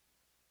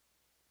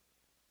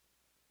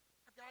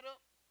 I got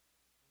up,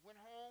 went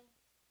home.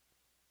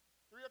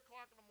 3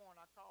 o'clock in the morning,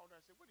 I called her.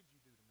 I said, what did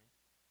you do to me?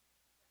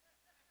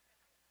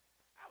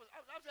 I was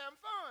having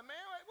fun,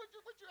 man. What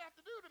you have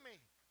to do to me?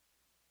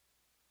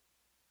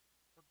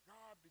 But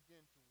God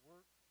began to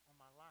work on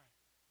my life.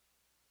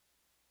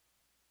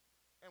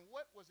 And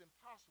what was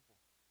impossible,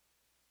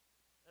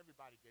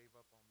 everybody gave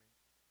up on me.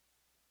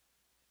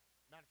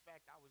 Matter of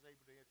fact, I was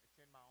able to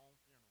attend my own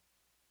funeral.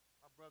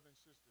 My brother and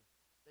sister,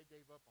 they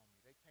gave up on me.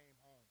 They came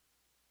home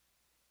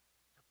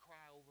to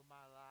cry over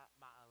my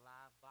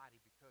alive body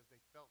because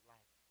they felt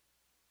like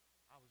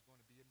I was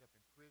going to end up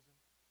in prison,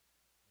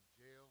 in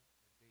jail,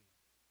 or dead.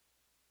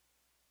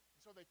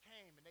 And so they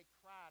came and they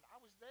cried. I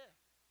was there.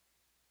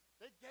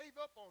 They gave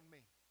up on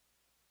me.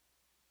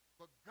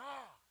 But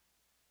God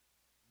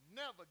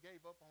never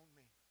gave up on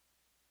me.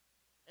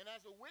 And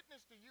as a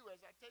witness to you,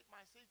 as I take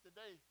my seat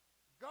today,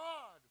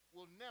 God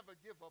will never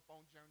give up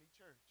on Journey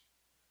Church.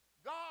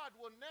 God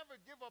will never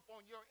give up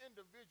on your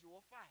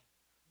individual fight.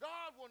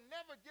 God will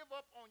never give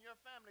up on your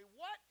family.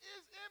 What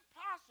is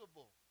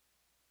impossible,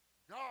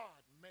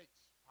 God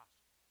makes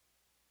possible.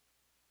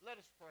 Let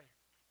us pray.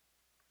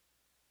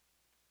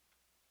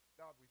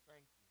 God, we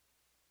thank you.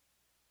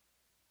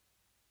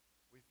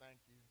 We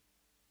thank you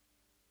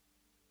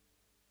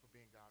for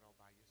being God all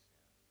by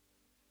yourself.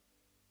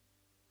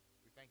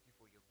 We thank you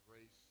for your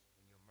grace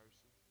and your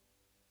mercy.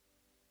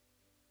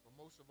 But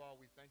most of all,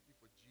 we thank you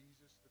for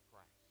Jesus the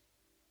Christ.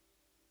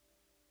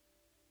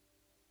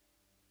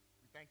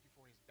 We thank you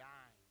for his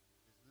dying,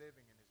 his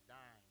living and his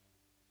dying, and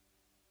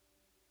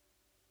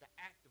the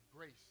act of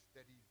grace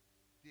that he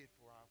did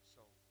for our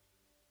souls.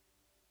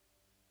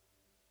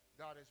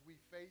 God, as we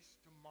face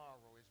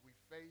tomorrow, as we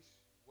face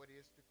what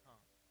is to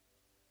come,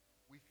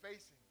 we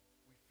face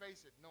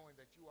it knowing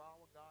that you are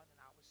our God and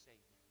our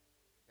Savior,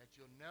 that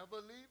you'll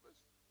never leave us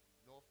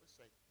nor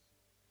forsake us.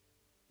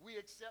 We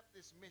accept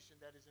this mission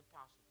that is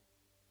impossible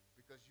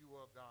because you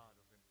are a God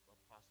of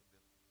possibility.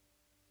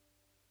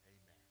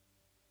 Amen.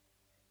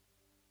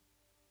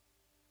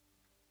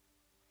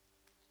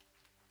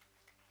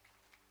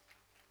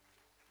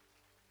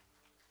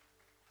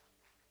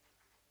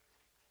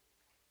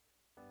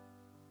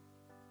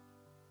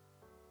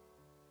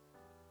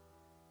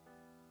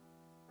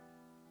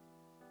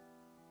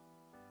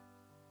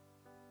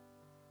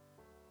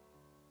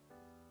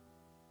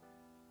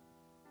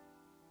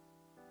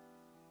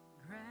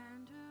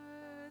 Grand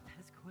earth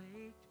has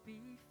quaked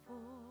before,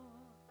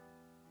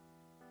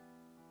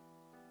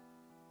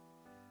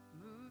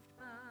 moved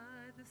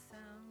by the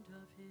sound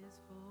of his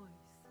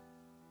voice,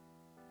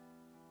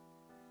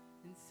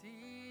 and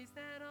seas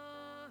that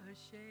are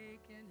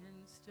shaken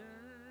and stirred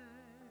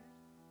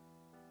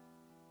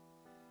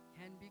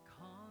can be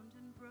calmed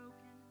and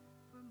broken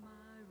for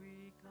my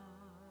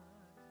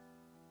regard.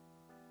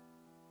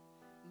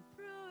 And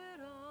through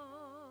it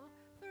all,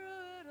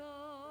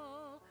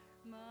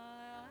 my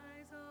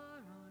eyes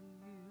are on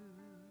you.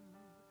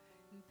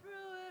 And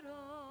through it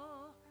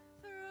all,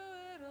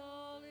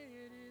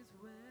 it is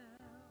well.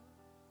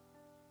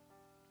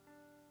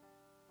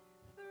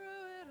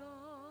 Through it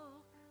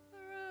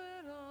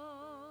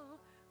all,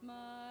 my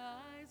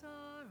eyes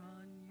are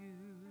on you,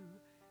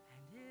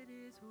 and it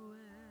is well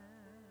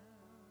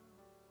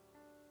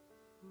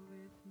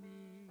with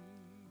me.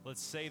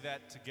 Let's say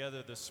that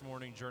together this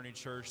morning, Journey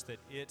Church, that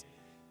it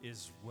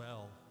is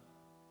well.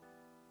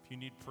 If you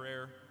need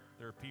prayer,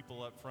 there are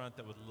people up front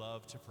that would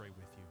love to pray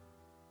with you.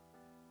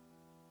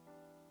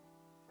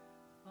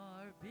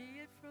 Far be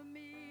it from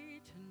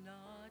me to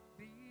not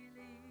believe,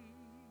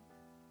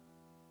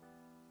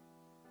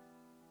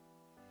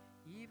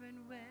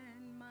 even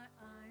when my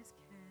eyes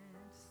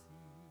can't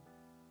see.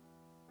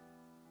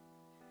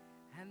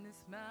 And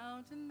this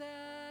mountain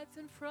that's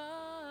in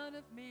front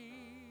of me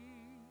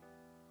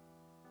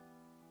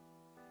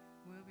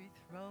will be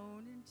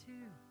thrown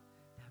into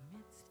the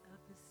midst of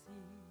the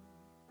sea.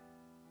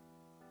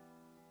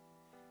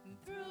 And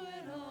through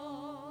it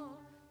all,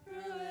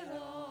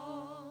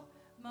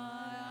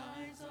 my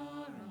eyes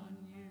are on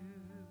you.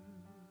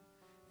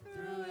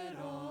 Through it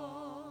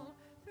all,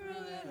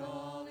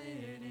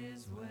 it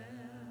is well.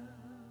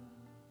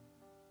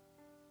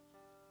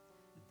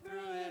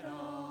 Through it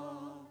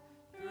all,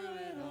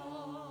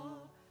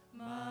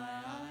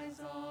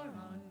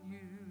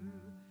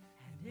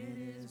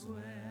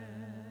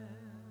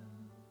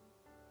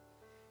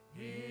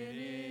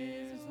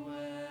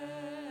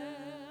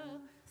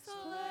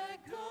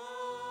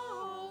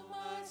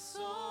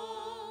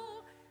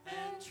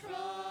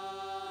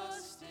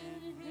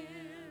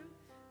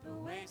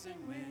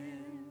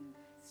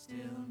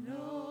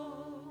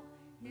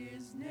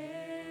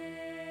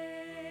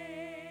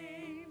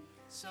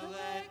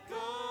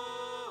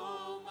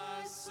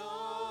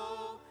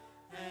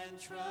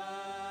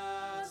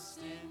 trust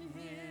in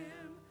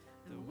him.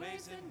 The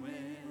ways and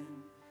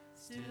wind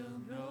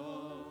still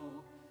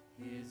know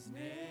his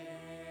name.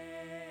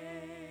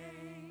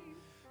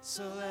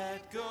 So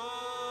let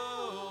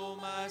go,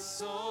 my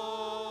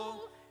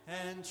soul,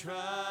 and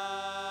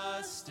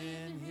trust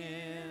in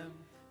him.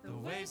 The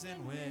waves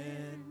and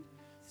wind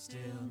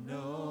still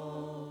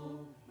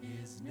know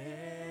his name.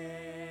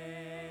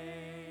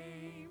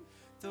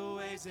 The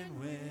waves and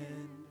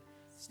wind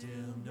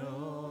still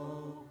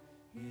know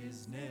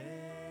his name.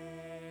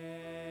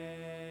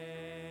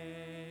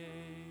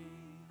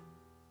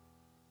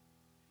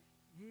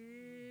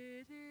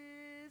 It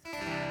is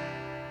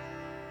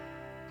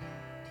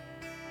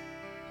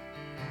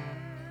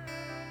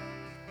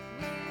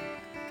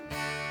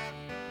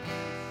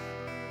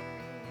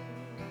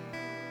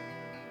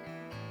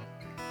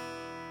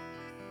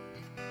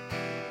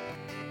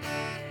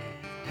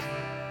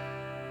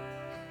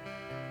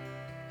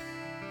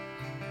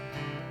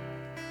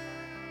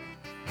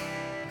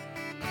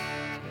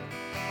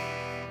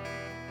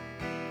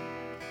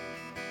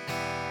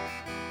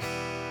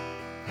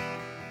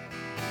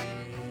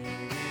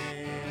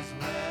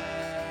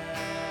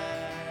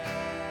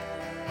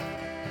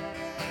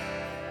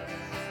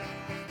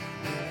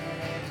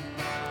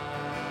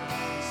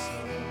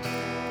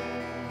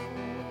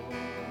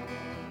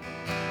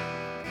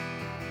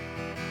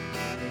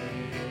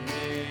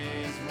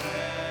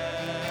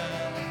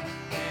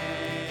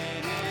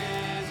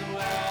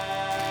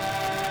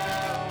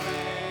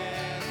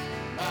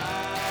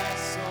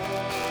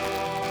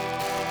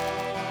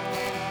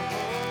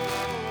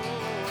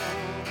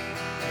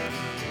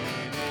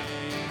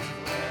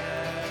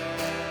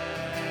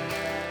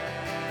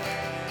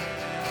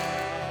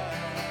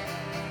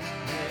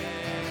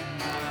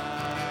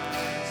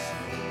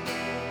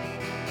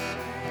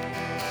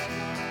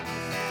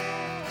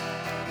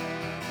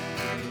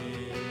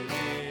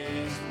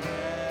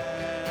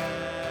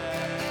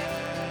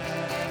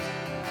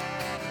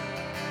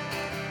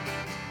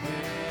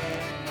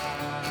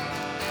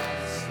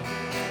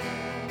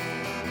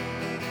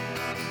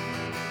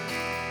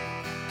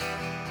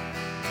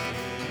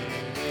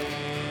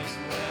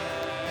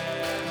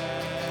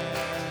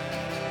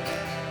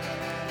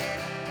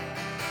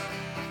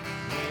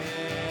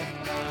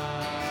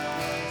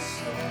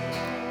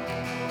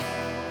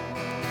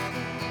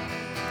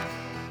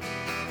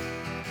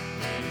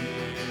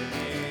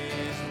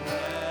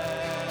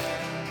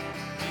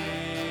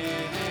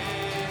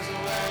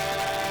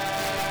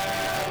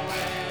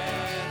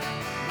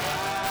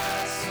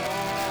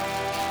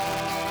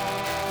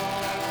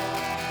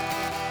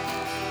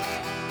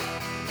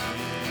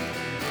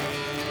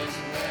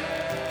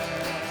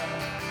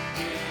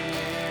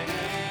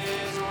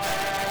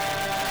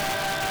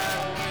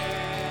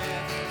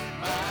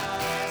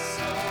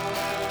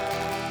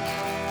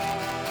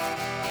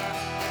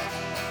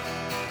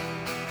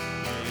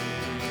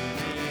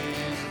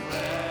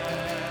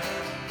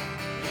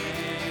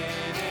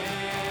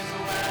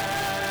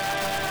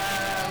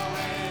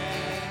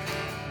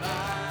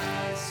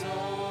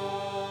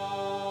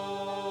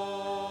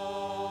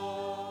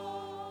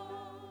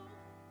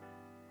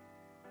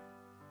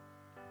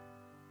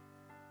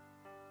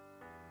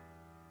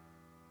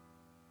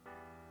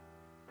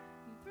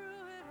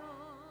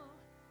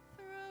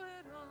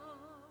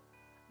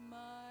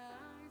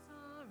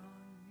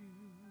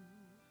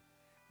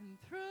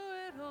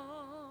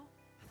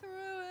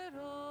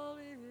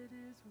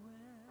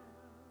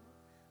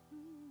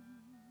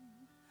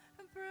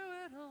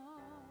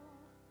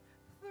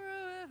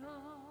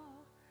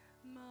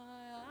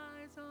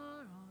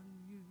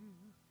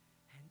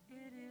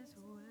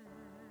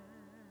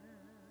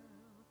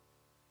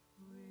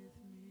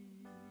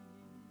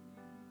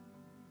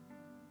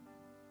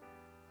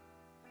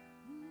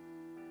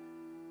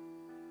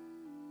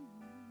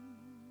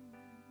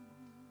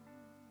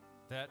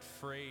That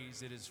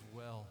phrase, it is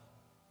well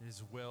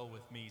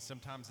with me.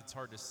 Sometimes it's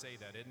hard to say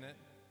that, isn't it?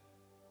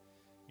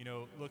 You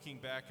know, looking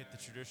back at the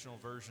traditional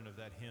version of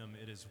that hymn,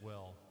 It Is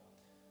Well,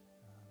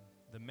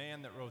 the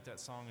man that wrote that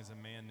song is a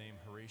man named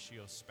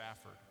Horatio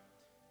Spafford.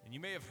 And you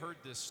may have heard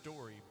this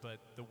story, but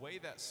the way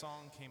that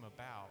song came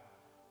about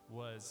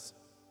was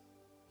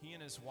he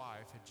and his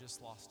wife had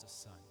just lost a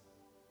son.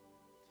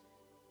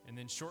 And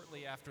then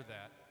shortly after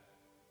that,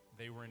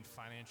 they were in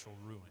financial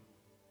ruin,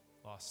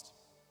 lost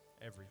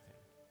everything.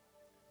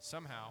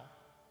 Somehow,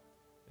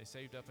 they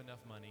saved up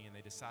enough money and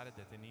they decided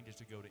that they needed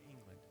to go to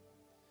England.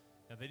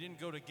 Now, they didn't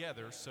go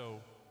together,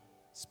 so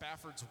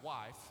Spafford's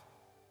wife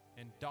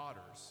and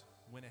daughters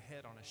went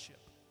ahead on a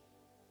ship.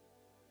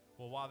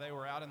 Well, while they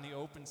were out in the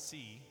open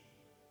sea,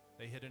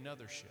 they hit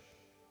another ship.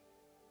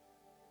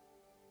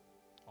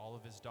 All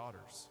of his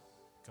daughters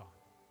gone.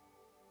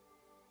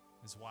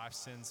 His wife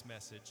sends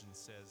message and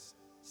says,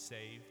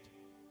 "Saved,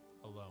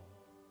 alone."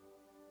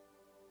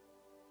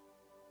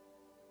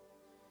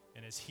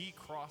 And as he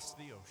crossed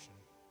the ocean,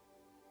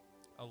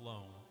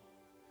 alone,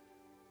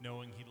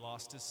 knowing he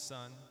lost his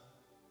son,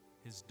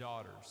 his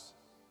daughters,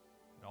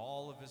 and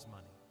all of his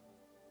money,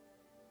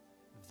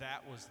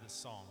 that was the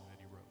song that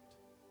he wrote.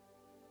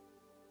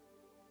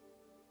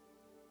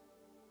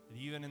 And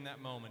even in that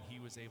moment, he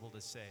was able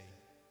to say,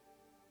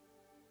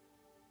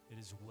 "It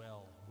is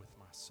well with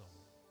my soul."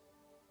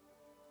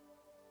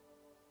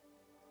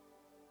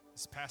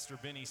 As Pastor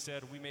Benny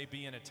said, we may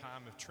be in a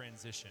time of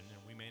transition,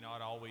 and we may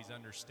not always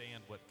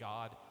understand what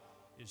God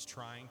is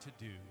trying to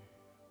do,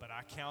 but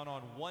I count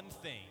on one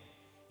thing,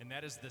 and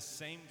that is the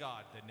same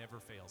God that never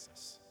fails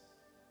us.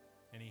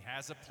 And he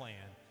has a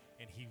plan,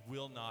 and he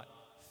will not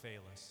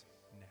fail us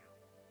now.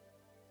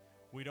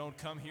 We don't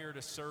come here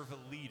to serve a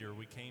leader.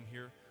 We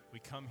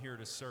come here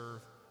to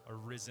serve a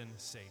risen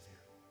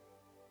Savior.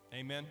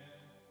 Amen.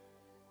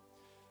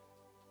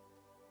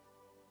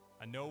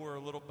 I know we're a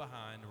little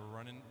behind. We're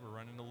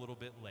running a little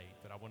bit late,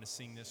 but I want to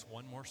sing this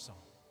one more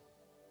song.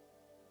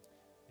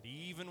 That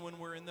even when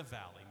we're in the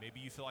valley, maybe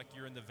you feel like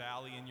you're in the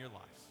valley in your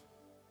life,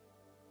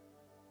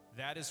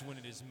 that is when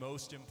it is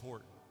most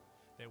important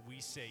that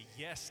we say,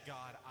 "Yes,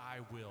 God,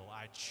 I will.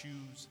 I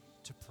choose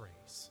to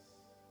praise.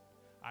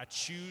 I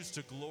choose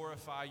to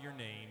glorify your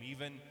name,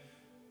 even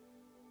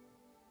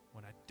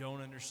when I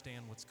don't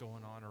understand what's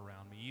going on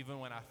around me, even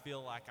when I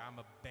feel like I'm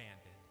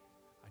abandoned,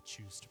 I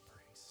choose to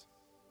praise."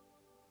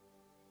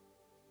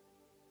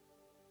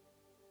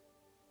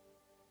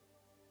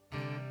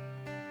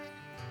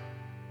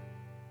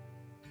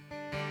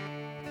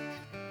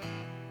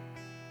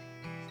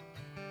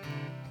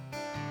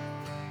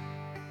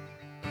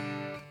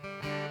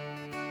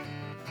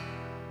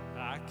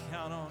 I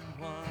count on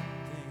one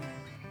thing.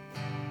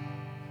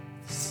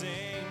 The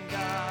same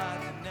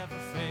God that never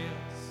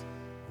fails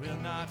will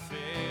not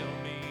fail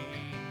me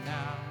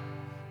now.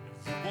 No,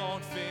 you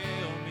won't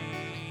fail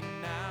me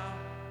now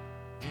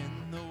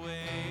in the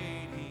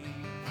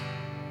waiting.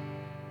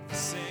 The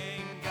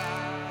same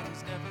God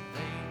who's never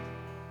late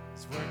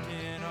is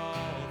working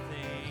all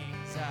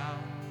things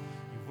out.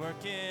 You're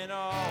working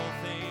all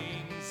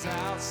things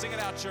out. Sing it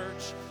out,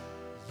 church.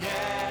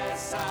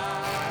 Yes, I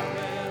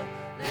will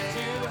lift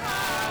you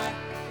high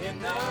in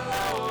the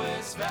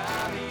lowest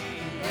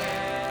valley.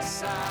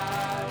 Yes,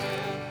 I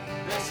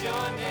will bless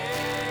your name.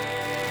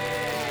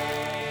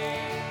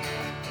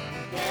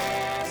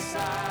 Yes,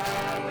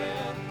 I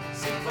will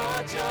sing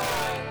for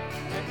joy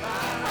when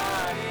my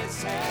heart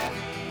is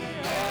heavy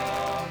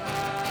all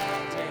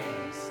my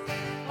days.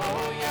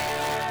 Oh,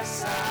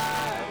 yes, I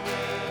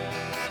will.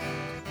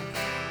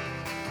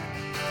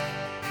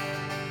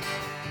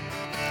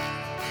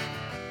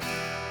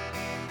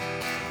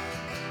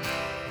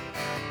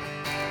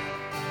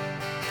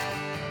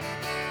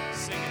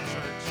 Sing it,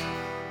 church.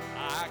 I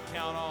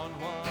count on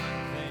one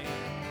thing.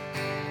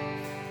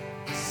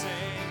 The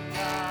same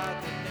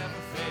God that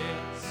never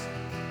fails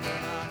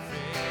will not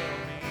fail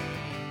me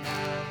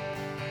now.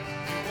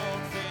 He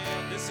won't fail.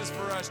 This is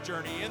for us,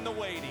 Journey, in the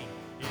waiting.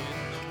 In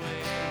the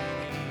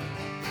waiting.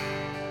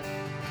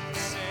 The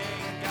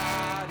same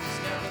God who's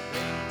never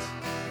late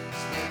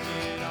is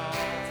working all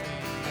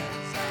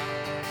things out.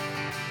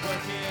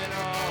 Working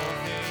all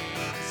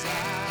things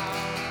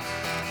out.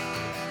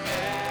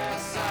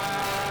 Yes, I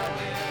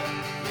will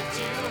lift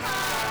you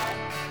high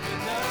in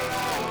the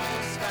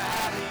lowest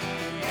valley.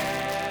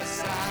 Yes,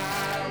 I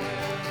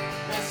will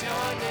bless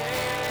your name.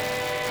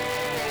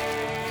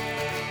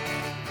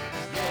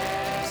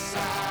 Yes, I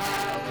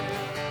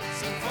will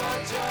sing for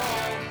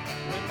joy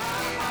when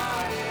my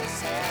heart is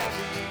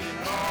heavy in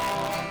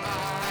all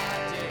my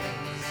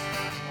days.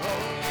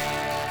 Oh,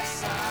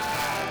 yes, I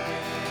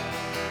will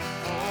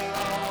for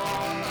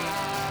all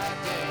my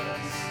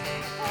days.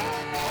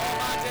 All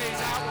my days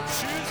I will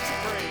choose to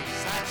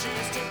praise. I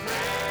choose to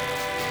praise.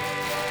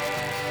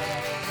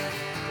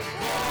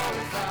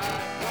 Glorify,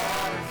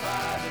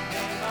 glorify the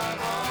name of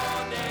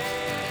all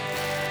names.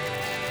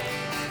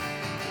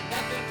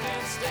 Nothing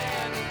can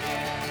stand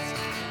against.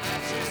 I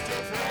choose to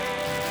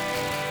praise.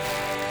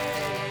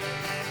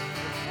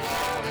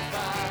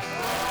 Glorify,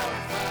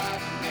 glorify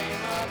the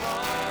name of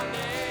all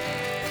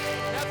names.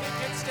 Nothing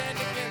can stand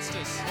against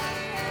us.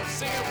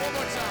 Sing it one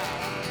more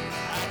time.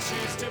 I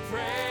choose to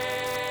praise,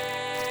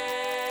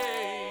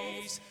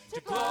 to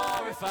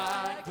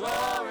glorify,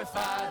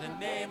 glorify the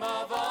name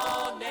of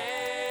all names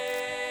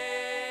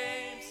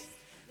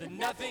that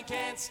nothing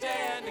can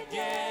stand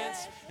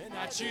against, and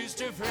I choose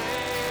to praise,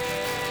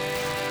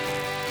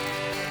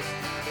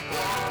 to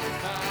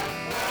glorify,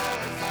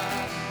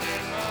 glorify the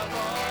name of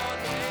all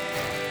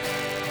names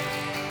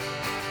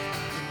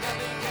that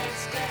nothing can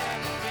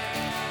stand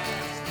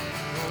against.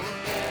 Oh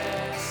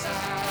yes, I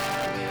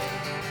will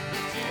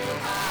lift you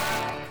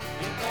high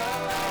in the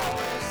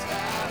lowest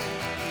valley.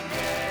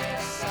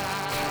 Yes, I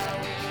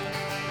will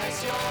bless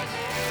your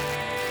name.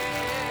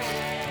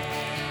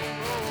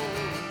 Oh,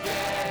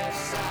 yes,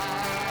 I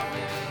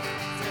will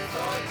sing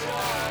for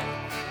joy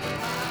when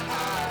my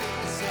heart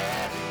is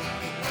heavy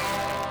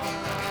all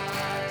my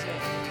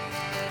days.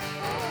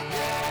 Oh,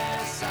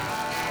 yes, I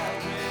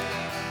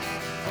will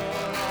for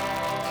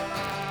all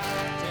my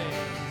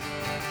days.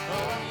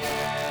 Oh,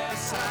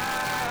 yes, I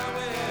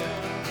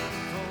will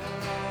for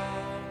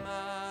all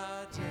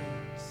my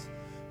days.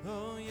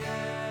 Oh,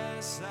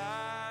 yes, I